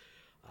least,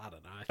 I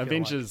don't know. I feel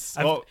Avengers-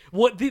 Like, well-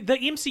 what the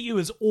MCU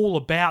is all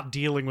about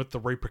dealing with the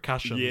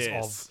repercussions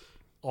Yes.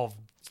 of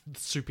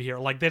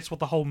superhero. Like that's what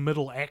the whole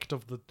middle act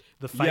of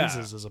the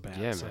phases is about.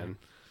 yeah, so, man.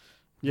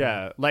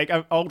 Yeah, like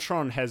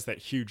Ultron has that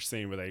huge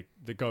scene where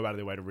they go out of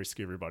their way to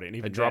rescue everybody, and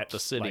even drop that, the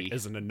city. like,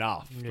 isn't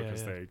enough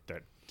because yeah. they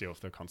don't deal with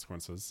the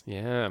consequences.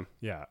 Yeah.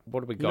 Yeah.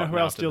 What do we You got? know who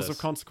now else after deals this? with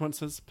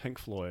consequences? Pink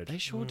Floyd. They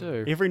sure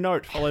do. Every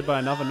note followed by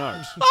another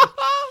note.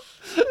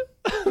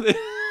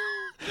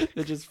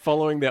 They're just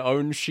following their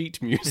own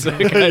sheet music,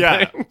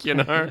 I think, you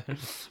know?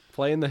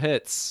 Playing the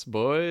hits,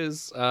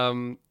 boys.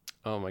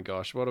 Oh my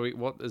gosh,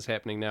 what is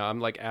happening now? I'm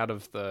like out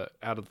of the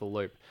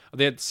loop.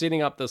 They're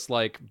setting up this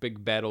like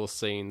big battle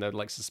scene. They've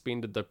like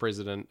suspended the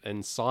president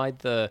inside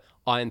the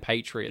Iron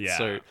Patriot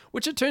suit,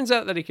 which it turns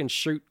out that he can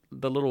shoot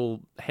the little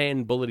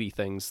hand bullety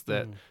things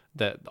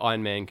that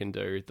Iron Man can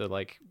do. The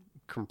like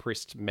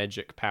compressed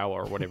magic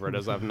power or whatever it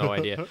is. I have no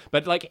idea.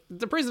 But like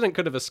the president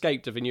could have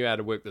escaped if he knew how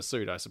to work the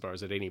suit, I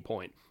suppose, at any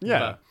point. Yeah.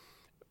 But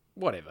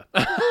whatever.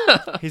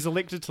 He's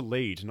elected to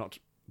lead, not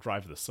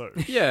drive the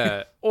suit.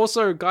 Yeah.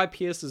 Also, Guy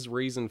Pearce's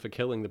reason for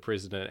killing the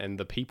president and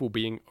the people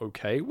being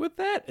okay with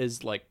that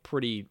is like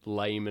pretty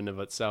lame in of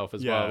itself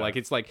as well. Like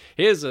it's like,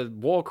 here's a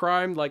war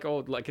crime, like,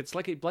 oh, like it's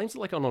like it blames it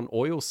like on an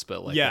oil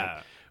spill. I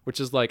think, which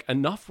is like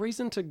enough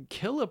reason to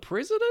kill a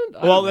president.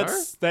 I don't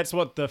know. That's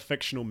what the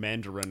fictional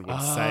Mandarin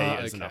would say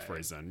is okay. enough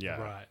reason.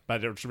 Yeah, Right.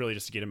 But it's really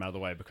just to get him out of the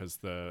way because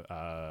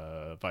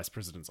the vice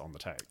president's on the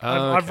take.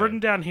 I've written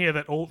down here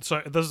that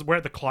we're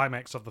at the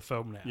climax of the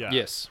film now. Yeah.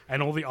 Yes.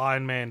 And all the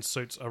Iron Man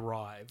suits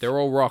arrive. They're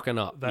all rocking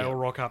up. They all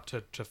rock up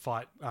to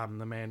fight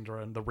the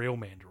Mandarin, the real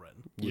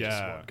Mandarin, which is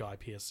what Guy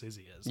Pearce says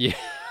he is.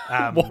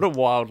 Yeah. What a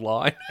wild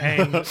lie.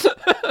 And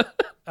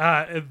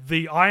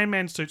the Iron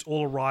Man suits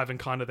all arrive in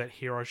kind of that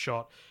hero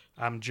shot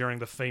during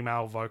the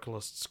female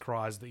vocalist's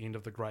cries at the end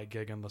of the Great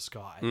Gig in the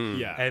Sky.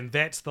 Yeah. And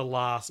that's the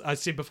last... I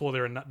said before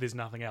there's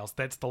nothing else.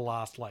 That's the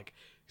last, like,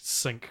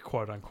 sync,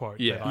 quote-unquote,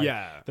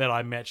 that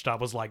I matched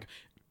up. Was like,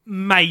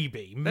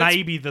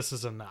 maybe this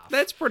is enough.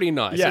 That's pretty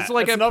nice. Yeah, it's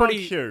like it's a not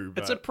pretty on cue,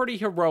 it's but- a pretty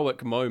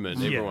heroic moment.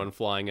 Yeah. Everyone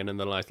flying in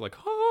the light, like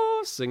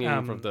singing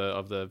of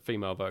the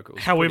female vocals.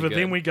 However, Pretty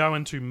then good. we go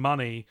into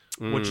Money,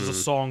 which is a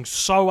song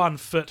so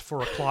unfit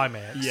for a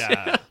climax.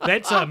 Yeah.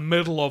 That's a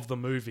middle of the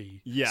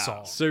movie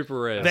song.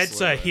 super is. That's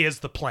a here's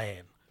the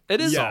plan.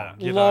 It is Yeah,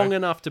 long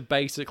enough to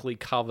basically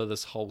cover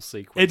this whole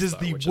sequence. It is though,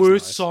 the which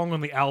worst nice. song on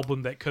the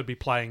album that could be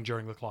playing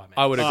during the climax.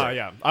 I would agree. Oh,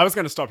 yeah. I was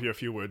going to stop you a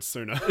few words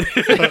sooner.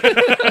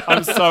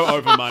 I'm so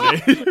over Money.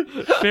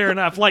 Fair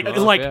enough.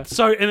 fair.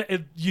 So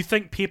you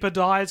think Pepper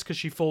dies because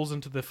she falls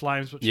into the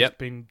flames, but she's Yep.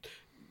 been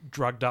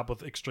drugged up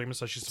with extremists,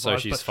 so she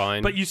survives. she's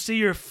fine. But you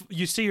see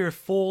her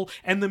fall,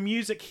 and the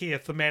music here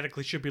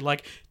thematically should be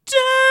like,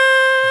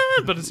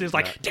 "Dun!" but it says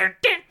like, "Dun,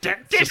 dun, dun,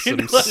 dun." Just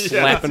some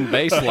slapping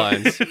bass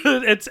lines.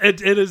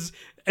 It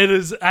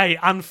is a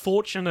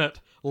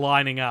unfortunate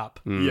lining up.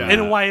 Yeah. In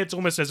a way, it's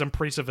almost as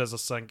impressive as a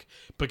sync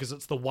because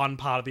it's the one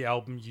part of the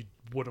album you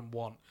wouldn't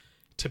want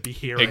to be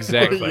hearing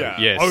Exactly. Yeah.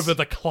 Yes. over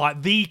the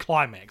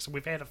climax.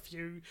 We've had a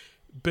few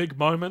big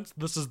moments.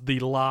 This is the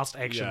last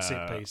action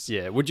set piece.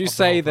 Yeah. Would you of the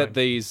say whole that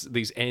thing.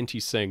 these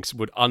anti-syncs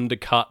would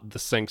undercut the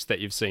syncs that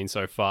you've seen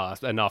so far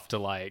enough to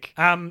like?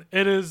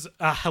 It is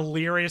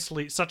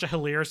such a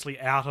hilariously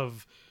out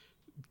of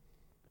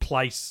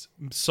place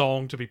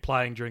song to be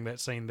playing during that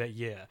scene that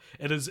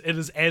it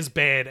is as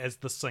bad as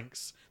the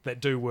syncs that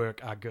do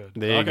work are good.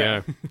 There you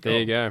go. There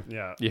you go.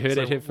 Yeah. You heard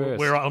So it here first.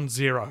 we're on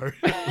 0.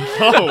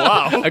 Oh,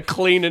 wow. A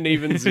clean and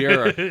even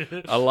 0.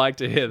 I like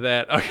to hear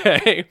that.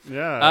 Okay.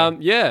 Yeah.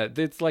 Yeah,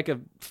 it's like a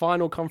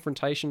final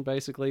confrontation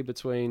basically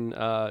between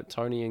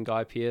Tony and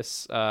Guy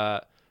Pearce.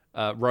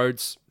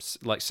 Rhodes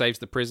like saves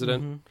the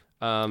president.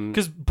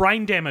 Because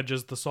Brain Damage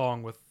is the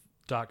song with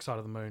Dark Side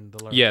of the Moon,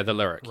 the lyric. Yeah, the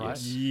lyric. Right?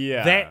 Yes.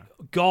 Yeah.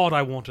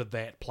 I wanted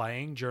that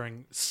playing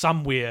during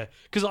somewhere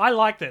because I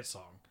like that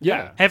song.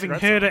 Yeah. Having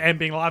Great heard song. it and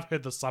being like, I've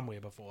heard this somewhere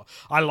before.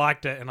 I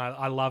liked it, and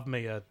I love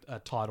me a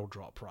title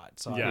drop, right?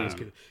 So I always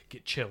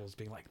get chills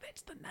being like,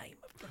 that's the name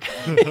of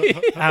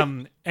the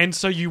band. And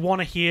so you want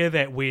to hear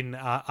that when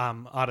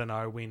I don't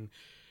know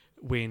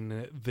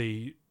when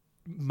the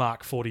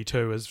Mark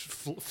 42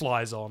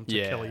 flies on to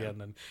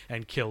Killian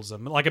and kills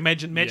him. Like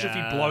imagine if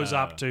he blows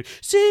up to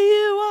 "See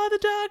you on the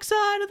dark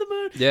side of the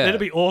moon." Yeah. That'd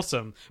be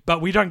awesome.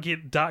 But we don't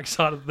get dark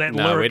side of that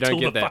No, we lyric don't till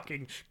get the that.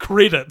 fucking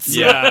credits.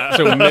 Yeah,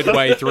 so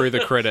midway through the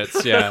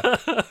credits, yeah.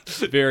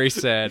 Very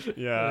sad.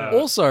 Yeah.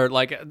 Also,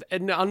 like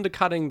in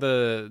undercutting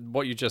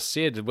what you just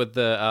said with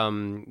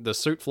the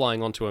suit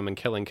flying onto him and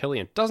killing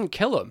Killian, doesn't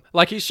kill him.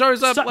 Like he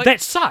shows up like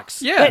that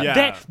sucks.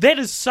 Yeah. That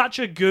is such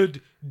a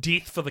good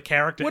death for the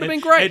character. Would've been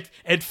great.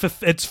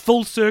 It's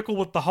full circle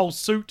with the whole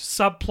suit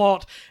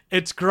subplot.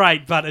 It's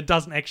great, but it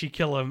doesn't actually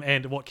kill him.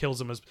 And what kills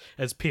him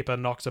is Pepper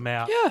knocks him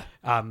out. Yeah.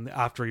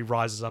 After he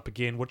rises up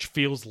again, which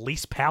feels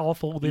less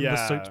powerful than the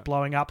Yeah. suits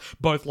blowing up.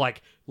 Both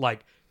like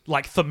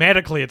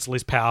thematically, it's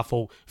less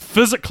powerful.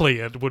 Physically,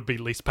 it would be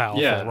less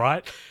powerful, Yeah.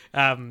 right?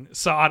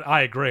 So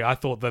I agree. I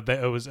thought that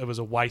it was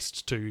a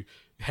waste to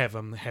have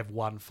him have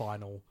one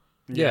final.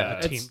 Yeah,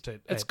 attempt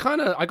it's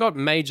kind of I got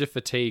major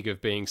fatigue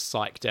of being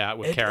psyched out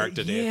with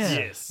character deaths.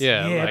 Yes.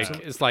 Yeah, Yeah, like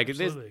it's like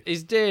absolutely.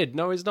 he's dead.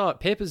 No, he's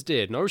not. Pepper's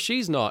dead. No,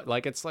 she's not.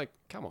 Like it's like,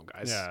 come on,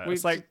 guys. Yeah.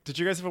 It's like, did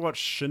you guys ever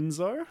watch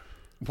Shinzo?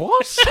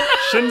 What?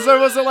 Shinzo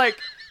was a like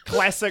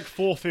classic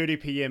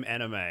 4:30 p.m.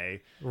 anime.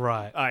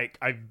 Right. Like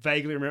I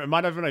vaguely remember, it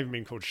might have even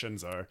been called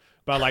Shinzo,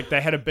 but like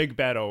they had a big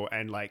battle,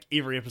 and like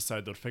every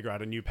episode they'd figure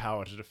out a new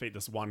power to defeat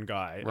this one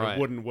guy. Right. It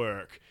wouldn't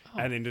work,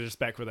 and then they're just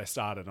back where they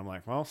started. I'm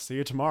like, well, see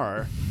you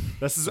tomorrow.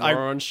 This is More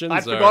on Shinzo.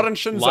 I'd forgotten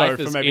Shinzo Life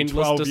for is maybe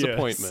endless 12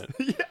 disappointment.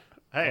 years. Yeah.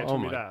 Hey, it Oh took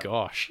me my that.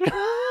 gosh.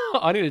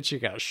 I need to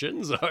check out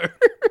Shinzo.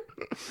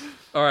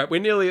 All right, we're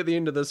nearly at the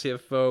end of this here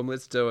film.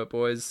 Let's do it,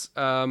 boys.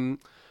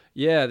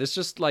 Yeah, there's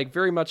just like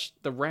very much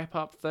the wrap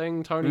up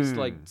thing. Tony's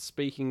like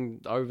speaking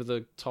over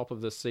the top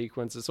of the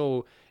sequence. It's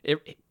all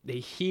he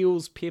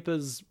heals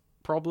Pepper's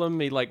problem.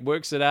 He like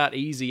works it out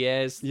easy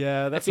as.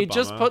 Yeah, that's if he a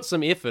just bummer. put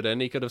some effort in,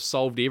 he could have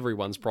solved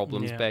everyone's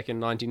problems Yeah. back in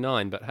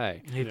 '99. But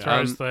hey, He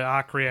throws the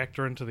arc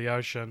reactor into the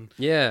ocean,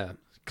 yeah.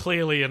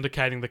 clearly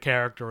indicating the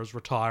character is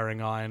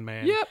retiring Iron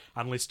Man, Yep.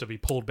 unless to be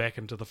pulled back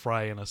into the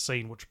fray in a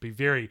scene which would be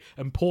very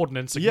important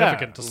and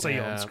significant to see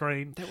Yeah. on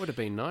screen. That would have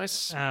been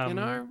nice,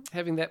 Um,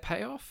 having that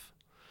payoff.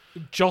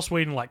 Joss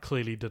Whedon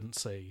clearly didn't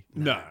see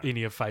No.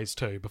 any of Phase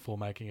 2 before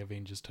making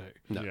Avengers 2.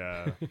 No.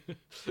 Yeah.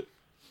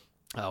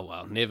 Oh,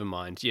 well, never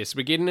mind. Yes,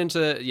 we're getting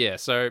into...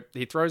 so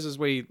he throws his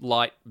wee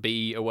light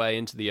bee away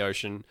into the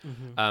ocean.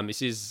 He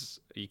says,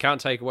 you can't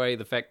take away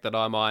the fact that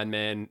I'm Iron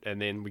Man, and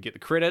then we get the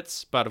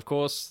credits. But, of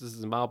course, this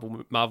is a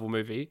Marvel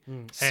movie.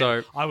 So,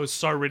 And I was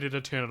so ready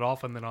to turn it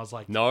off, and then I was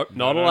like, nope,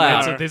 not no,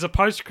 allowed. no. there's a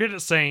post-credit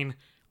scene.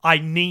 I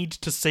need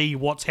to see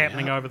what's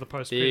happening over the There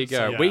post-credit you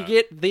go. scene. We Yeah.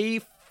 get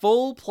the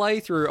full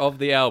playthrough of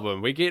the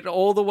album. We get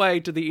all the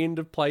way to the end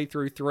of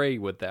playthrough 3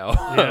 with the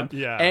album.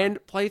 Yeah. And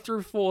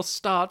playthrough 4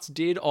 starts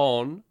dead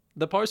on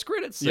the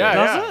post-credits scene. Yeah,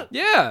 Does yeah. it?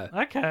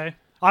 Yeah. Okay.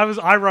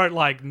 I wrote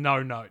like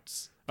no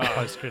notes.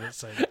 Post-credit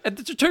scene. And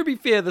to be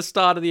fair, the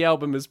start of the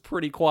album is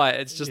pretty quiet.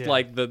 It's just Yeah.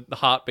 like the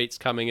heartbeats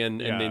coming in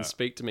and Yeah. then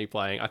Speak to Me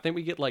playing. I think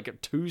we get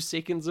like 2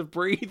 seconds of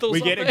breathe or We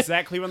something. get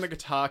exactly when the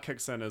guitar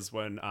kicks in is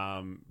when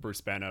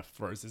Bruce Banner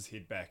throws his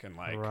head back in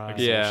like Right.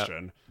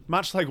 exhaustion.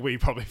 Much like we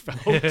probably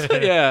felt.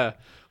 Yeah.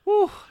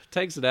 Woo,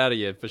 takes it out of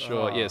you for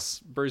sure. Oh. Yes,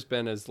 Bruce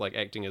Banner's like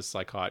acting as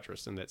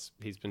psychiatrist, and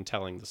he's been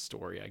telling the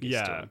story, I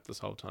guess, to Yeah. him this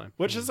whole time.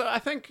 Which is, I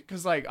think,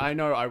 because like I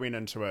know I went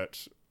into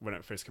it when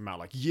it first came out,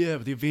 like, yeah,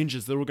 the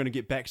Avengers, they're all going to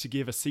get back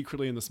together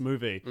secretly in this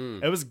movie.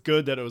 It was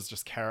good that it was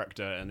just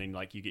character, and then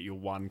like you get your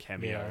one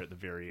cameo Yeah. at the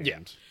very end. Yeah.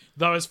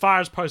 Though as far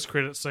as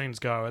post-credit scenes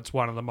go, it's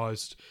one of the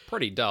most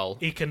Pretty dull.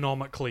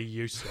 economically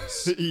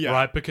useless. Yeah.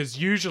 Right? Because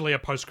usually a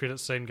post-credit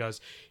scene goes,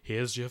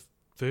 here's your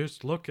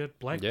first look at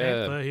Black Yeah.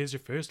 Panther, here's your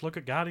first look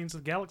at Guardians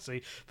of the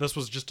Galaxy. This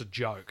was just a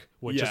joke,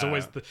 which is Yeah.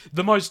 always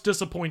the most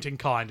disappointing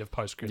kind of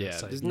post-credit Yeah,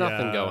 scene. there's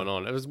nothing Yeah. going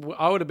on.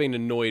 I would have been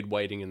annoyed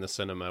waiting in the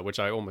cinema, which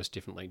I almost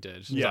definitely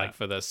did. Yeah. Like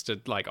for this to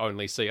like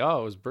only see,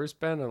 oh, it was Bruce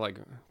Banner. Like,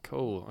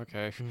 cool,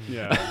 okay,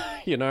 Yeah.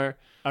 you know.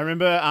 I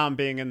remember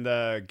being in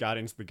the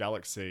Guardians of the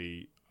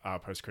Galaxy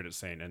post-credit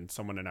scene, and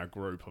someone in our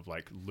group of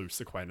like loose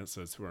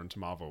acquaintances who are into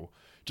Marvel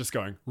just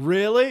going,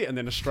 really? And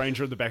then a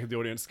stranger at the back of the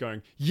audience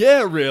going,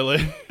 yeah,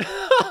 really?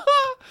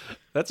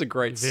 That's a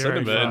great Very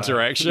cinema fun.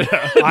 interaction.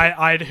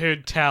 I'd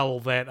heard tell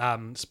that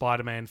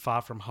Spider-Man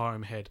Far From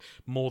Home had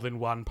more than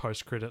one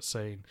post-credit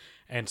scene,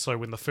 and so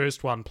when the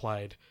first one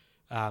played,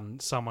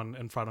 someone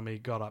in front of me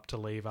got up to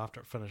leave after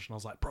it finished, and I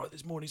was like, "Bro,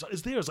 there's more." And he's like,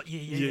 "Is there?" I was like,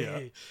 "Yeah."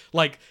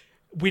 Like,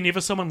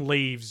 whenever someone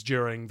leaves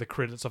during the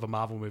credits of a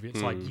Marvel movie,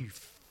 it's like, "You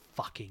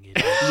fucking idiot!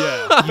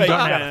 Yeah. You don't know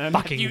how to Man.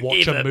 fucking You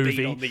watch a ever been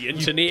movie on the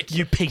internet?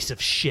 You piece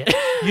of shit!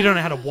 You don't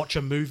know how to watch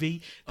a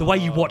movie. The way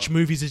you watch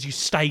movies is you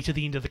stay to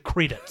the end of the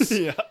credits."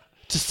 Yeah.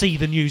 To see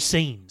the new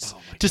scenes,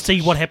 to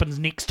see what happens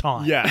next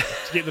time. Yeah.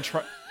 To get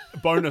the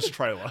bonus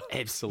trailer. You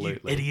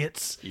Absolutely.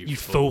 idiots, you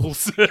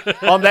fools. fools.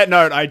 On that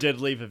note, I did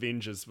leave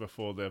Avengers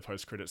before the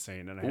post-credit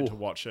scene, and I had to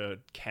watch a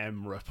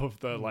cam rip of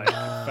the like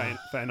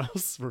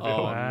Thanos reveal.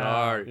 Oh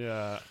Wow. no!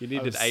 Yeah. You I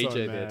needed was so AJ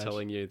there mad.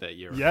 telling you that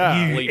you're Yeah. a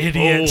You complete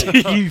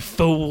idiot, fool. you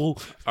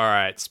fool. All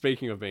right.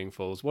 Speaking of being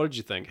fools, what did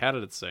you think? How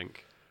did it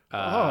sync?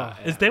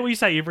 Is that what you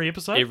say every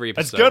episode? Every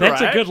episode. good, That's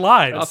right? a good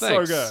line. That's so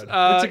thanks. good.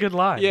 That's a good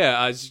line.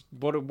 Yeah.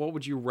 What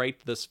would you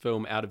rate this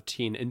film out of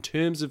 10 in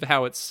terms of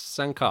how it's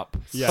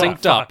Yeah.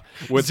 synced up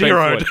with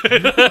Zeroed.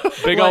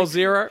 Bigfoot? Big old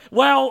zero.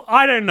 Well,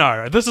 I don't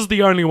know. This is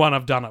the only one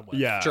I've done it with.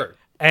 Yeah. True.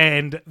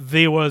 And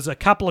there was a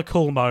couple of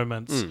cool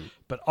moments,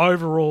 but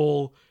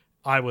overall,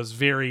 I was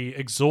very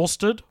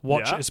exhausted.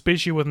 Yeah.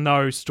 Especially with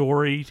no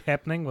story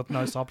happening, with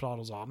no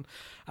subtitles on.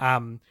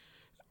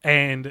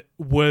 And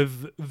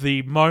with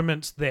the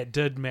moments that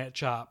did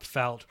match up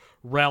felt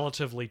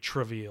relatively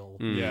trivial.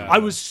 Yeah. I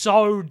was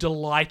so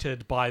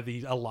delighted by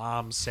the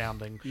alarm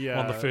sounding Yeah.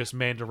 on the first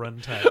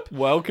Mandarin tape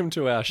Welcome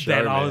to our show,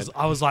 that man.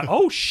 I was like,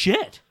 oh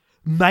shit,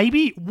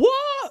 maybe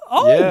what?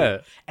 Oh, Yeah.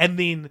 and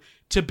then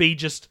to be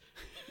just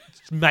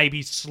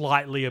maybe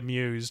slightly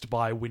amused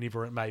by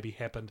whenever it maybe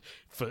happened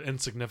for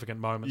insignificant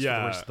moments for Yeah.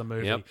 the rest of the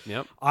movie.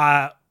 Yep.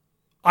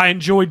 I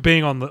enjoyed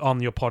being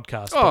on your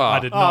podcast, but Oh, I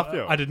did not.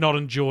 Phil. I did not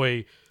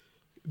enjoy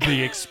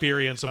the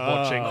experience of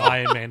watching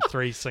Iron Man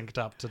 3 synced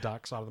up to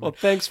Dark Side of the Moon. Well,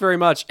 thanks very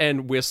much,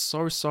 and we're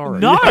so sorry.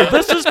 No,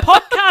 this is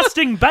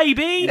podcasting,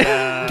 baby.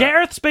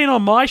 Gareth's been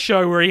on my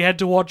show where he had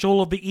to watch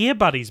all of the Ear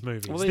Buddies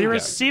movies. Well, there there you are go.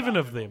 7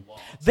 of them.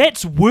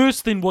 That's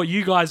worse than what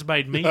you guys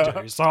made me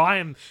do. So I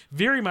am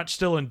very much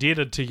still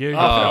indebted to you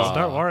guys.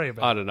 Don't worry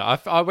about it. I don't know.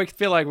 I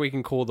feel like we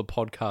can call the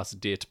podcast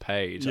debt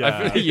paid.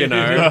 Yeah. You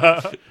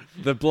know,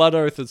 the blood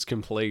oath is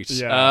complete.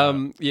 Yeah.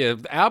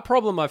 Our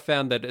problem, I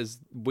found, that is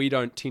we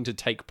don't tend to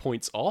take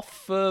points off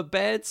for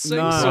bad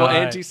syncs No. or Right.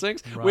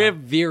 anti-syncs. We're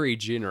very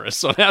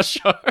generous on our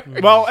show.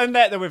 Well, and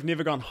that we've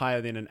never gone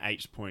higher than an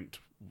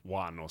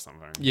 8.1 or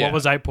something. Yeah. What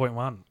was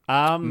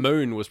 8.1?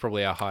 Moon was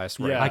probably our highest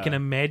rating. Yeah. I can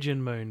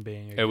imagine Moon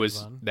being a good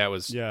one. That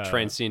was Yeah.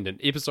 transcendent.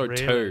 Episode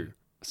Really? 2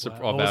 Wow. of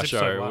What our was show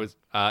episode one? was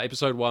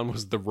episode 1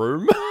 was The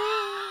Room.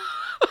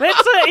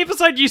 That's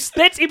episode.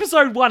 That's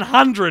episode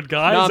 100,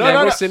 guys. No,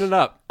 man, we're setting it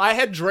up. I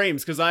had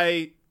dreams because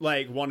I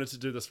wanted to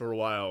do this for a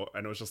while,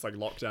 and it was just like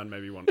lockdown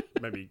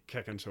maybe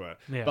kick into it.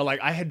 Yeah. But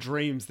I had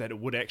dreams that it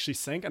would actually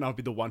sync, and I'd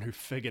be the one who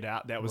figured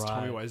out that was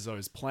Tommy Right.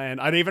 Wiseau's plan.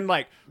 I'd even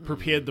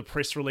prepared the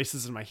press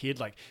releases in my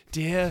head,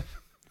 dear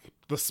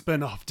the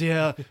spin-off,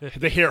 dear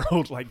the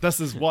Herald, this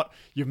is what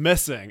you're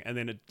missing, and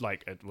then it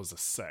was a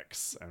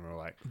 6, and we're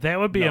like, That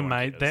would be No one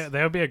amazing. cares.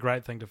 That would be a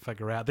great thing to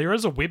figure out. There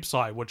is a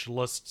website which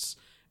lists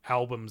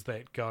albums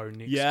that go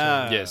next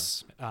Yeah. to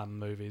Yes.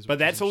 movies. but which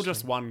that's is all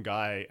interesting. just one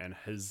guy and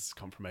his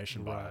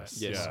confirmation bias.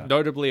 Yes. Yeah.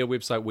 Notably a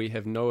website we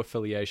have no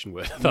affiliation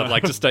with. I'd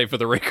like to state for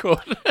the record.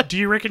 Do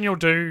you reckon you'll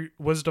do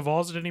Wizard of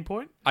Oz at any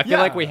point? I feel Yeah.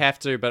 like we have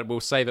to, but we'll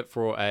save it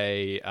for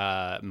a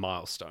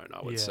milestone,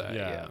 I would say.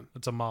 Yeah. Yeah.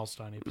 It's a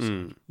milestone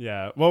episode.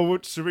 Yeah. Well,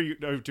 do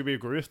we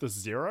agree with the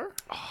 0?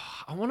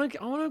 I want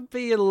to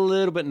be a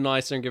little bit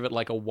nicer and give it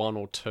a 1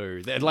 or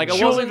 2. It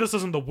Surely wasn't. this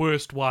isn't the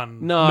worst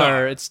one.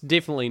 No, it's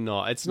definitely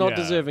not. It's not Yeah.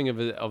 deserving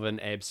of an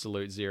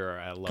absolute 0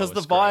 at Because lowest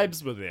the grade.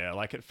 vibes were there.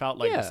 It felt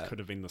like this Yeah. could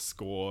have been the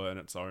score in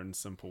its own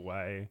simple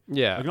way.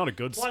 Yeah. Not a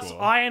good Plus,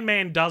 score. Iron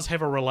Man does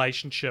have a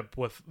relationship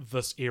with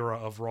this era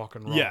of rock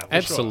and roll. Yeah, for sure.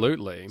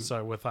 Absolutely.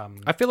 So with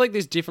I feel like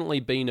there's definitely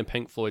been a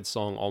Pink Floyd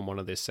song on one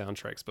of their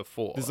soundtracks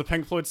before. There's a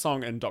Pink Floyd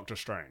song in Doctor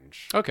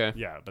Strange. Okay.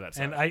 Yeah, but that's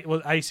and it.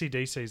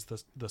 AC/DC's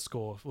the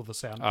score or the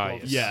sound Oh,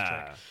 of the yes.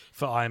 soundtrack Yeah.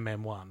 for Iron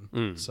Man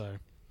 1. So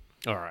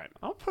All right.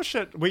 I'll push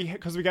it.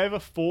 Because we gave a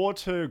 4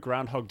 to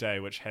Groundhog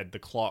Day, which had the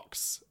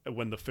clocks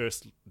when the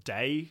first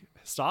day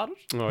started.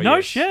 Oh, No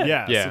yes. shit.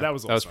 Yeah, Yeah, so that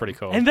was awesome. pretty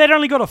cool. and that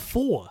only got a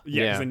 4. Yeah,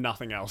 Yeah. because then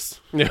nothing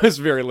else. There's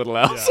very little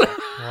else. Yeah.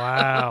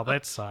 Wow,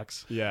 that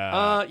sucks.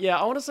 Yeah. Yeah,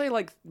 I want to say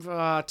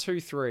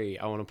 2-3.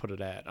 I want to put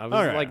it at. I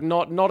was Okay.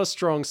 not a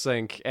strong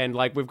sync, and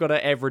we've got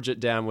to average it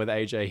down with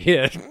AJ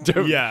here.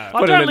 Yeah. Oh,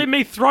 Put it don't in- let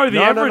me throw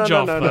the average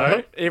off,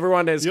 though.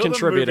 Everyone is You're the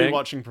contributing. movie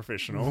watching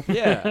professional.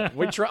 Yeah,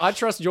 I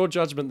trust your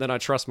judgment, then I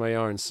trust my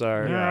own. So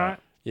Alright.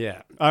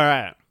 yeah, All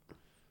right.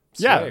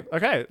 Yeah. Sweet.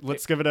 Okay.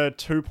 Let's give it a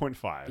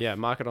 2.5. yeah,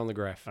 mark it on the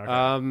graph.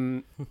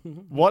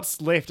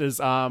 What's left is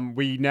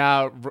we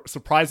now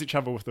surprise each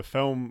other with the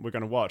film we're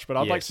going to watch. But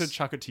I'd like Yes. to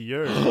chuck it to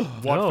you.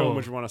 What Oh. film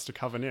would you want us to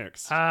cover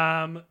next?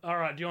 All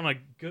right, do you want a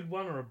good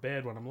one or a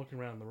bad one? I'm looking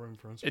around the room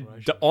for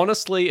inspiration.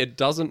 Honestly, it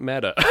doesn't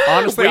matter.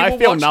 Honestly, We I will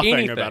feel watch nothing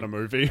anything. about a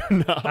movie.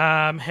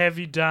 No. Have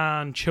you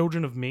done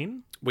Children of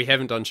Men? We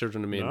haven't done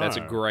Children of Men. That's a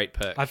No. great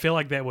pick. I feel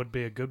like that would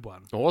be a good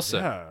one.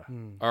 Awesome. Yeah.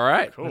 All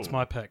right. Cool. That's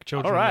my pick.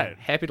 Children All of right. Men.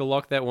 Happy to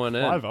lock that one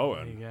in. 5 There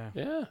Owen. you go.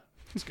 Yeah.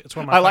 It's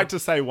one of my I like fav- to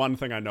say one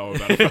thing I know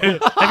about a film. Have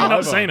you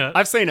not seen it?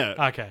 I've seen it.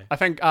 Okay. I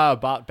think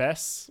Bart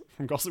Bass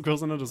from Gossip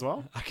Girl's in it as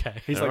well.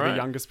 Okay. He's All like right. the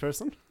youngest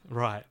person.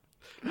 Right.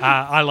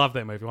 I love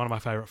that movie. One of my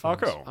favorite Oh,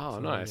 films. cool. Oh,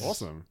 nice.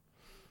 Awesome.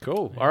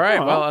 Cool. All right.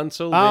 Oh, Well,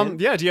 until then.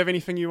 yeah, do you have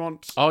anything you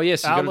want Oh,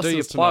 yes. You our got to do your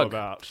listeners to know plug.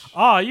 about?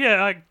 Oh,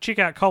 yeah. Check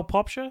out Cult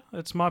Popture.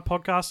 It's my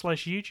podcast /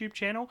 YouTube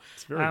channel.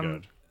 It's very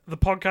good. The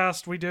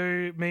podcast we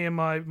do, me and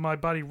my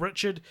buddy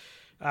Richard,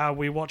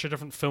 we watch a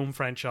different film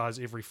franchise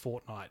every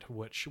fortnight,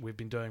 which we've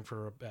been doing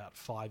for about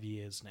 5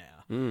 years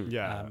now.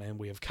 Yeah. And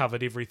we have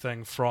covered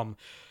everything from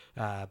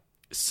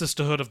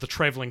Sisterhood of the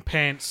Traveling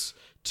Pants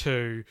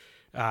to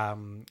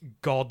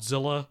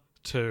Godzilla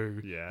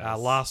to Yes.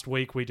 last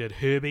week we did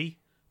Herbie.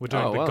 We're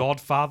doing Oh, The wow.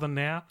 Godfather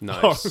now.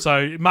 Nice.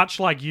 So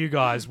much like you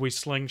guys, we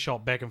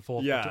slingshot back and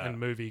forth Yeah. in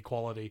movie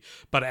quality,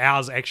 but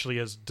ours actually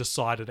is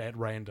decided at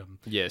random.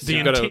 Yes,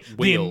 you've got a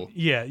wheel.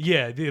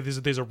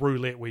 There's a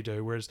roulette we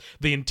do, whereas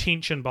the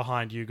intention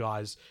behind you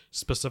guys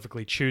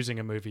specifically choosing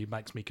a movie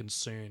makes me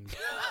concerned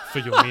for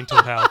your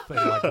mental health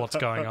and what's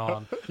going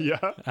on. Yeah.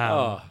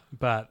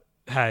 But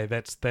hey,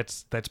 that's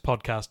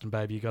podcasting,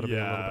 baby. You got to be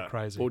a little Yeah. bit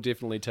crazy. We'll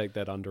definitely take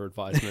that under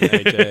advisement,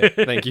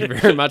 AJ. Thank you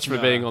very much for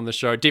being on the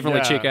show. Definitely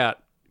Yeah. check out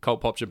Cult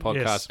Popture podcast.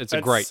 Yes. It's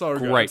a great, so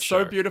good. great It's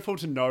show. so beautiful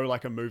to know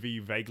like a movie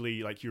you vaguely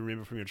you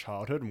remember from your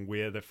childhood and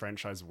where the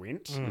franchise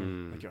went.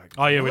 Like, you're like,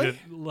 Oh yeah, we really?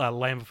 did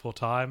Land Before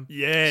Time.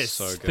 Yes.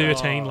 So good.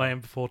 13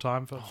 Land Before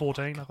Time for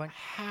 14, I think.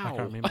 How? I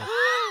can't remember.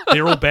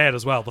 They're all bad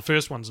as well. The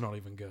first one's not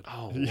even good.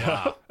 Oh, Yeah.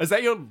 wow. Is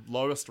that your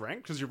lowest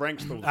rank? Because you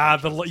ranked all the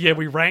franchises.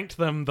 We ranked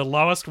them. The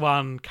lowest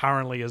one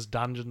currently is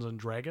Dungeons and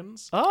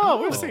Dragons.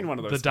 Oh, we've seen one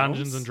of those. The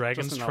Dungeons films, and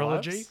Dragons just in our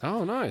trilogy. lives.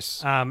 Oh,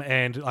 nice.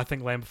 And I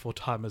think Land Before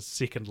Time is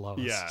second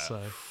lowest. Yeah.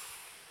 So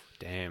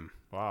Damn.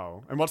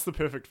 Wow. And what's the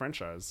perfect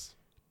franchise?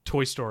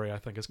 Toy Story, I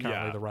think, is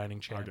currently Yeah, the reigning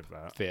I'll champ. give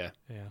that. Fair.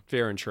 Yeah.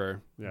 Fair and true.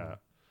 Yeah.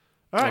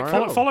 All right.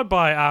 All right. Followed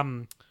by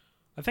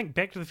I think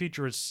Back to the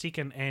Future is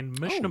second, and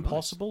Mission nice.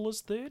 Impossible is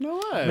third. No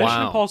way. Mission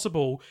Wow.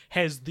 Impossible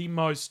has the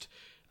most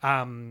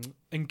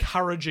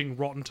encouraging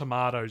Rotten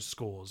Tomatoes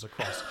scores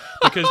across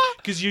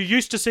because you're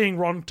used to seeing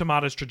Rotten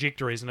Tomatoes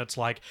trajectories, and it's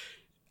like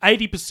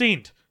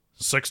 80%.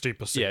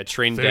 60%, Yeah,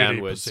 trend 30%.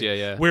 downwards.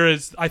 Yeah.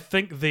 Whereas I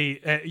think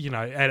the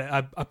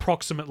at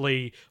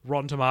approximately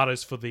Rotten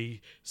Tomatoes for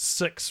the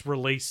 6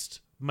 released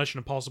Mission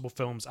Impossible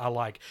films are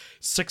like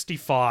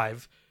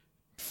 65,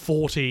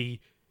 40,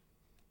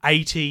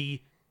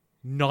 80,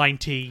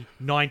 90,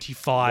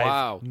 95,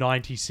 Wow.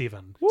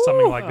 97,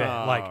 something like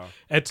that. Like Wow.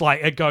 it's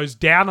like it goes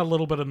down a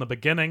little bit in the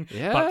beginning,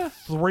 Yeah. but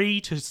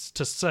 3 to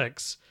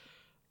 6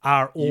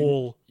 are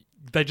all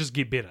they just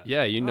get better.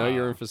 Yeah, you know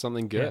you're in for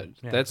something good.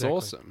 Yeah, That's exactly.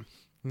 awesome.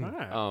 All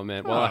right. Oh,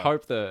 man. Well, I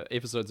hope the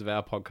episodes of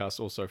our podcast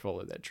also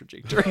follow that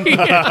trajectory.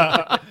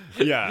 Yeah.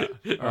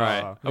 All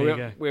right. There you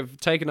go. We've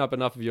taken up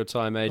enough of your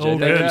time, AJ. All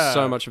Thank good. you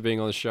so much for being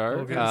on the show.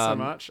 Thank you so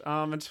much.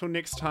 Until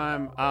next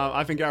time,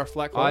 I've been Gareth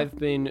Blackwell. I've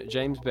been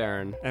James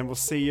Barron. and we'll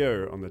see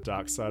you on the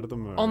dark side of the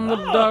moon. On the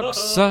dark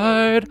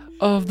side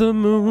of the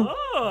moon.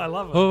 Oh, I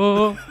love it.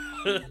 Oh.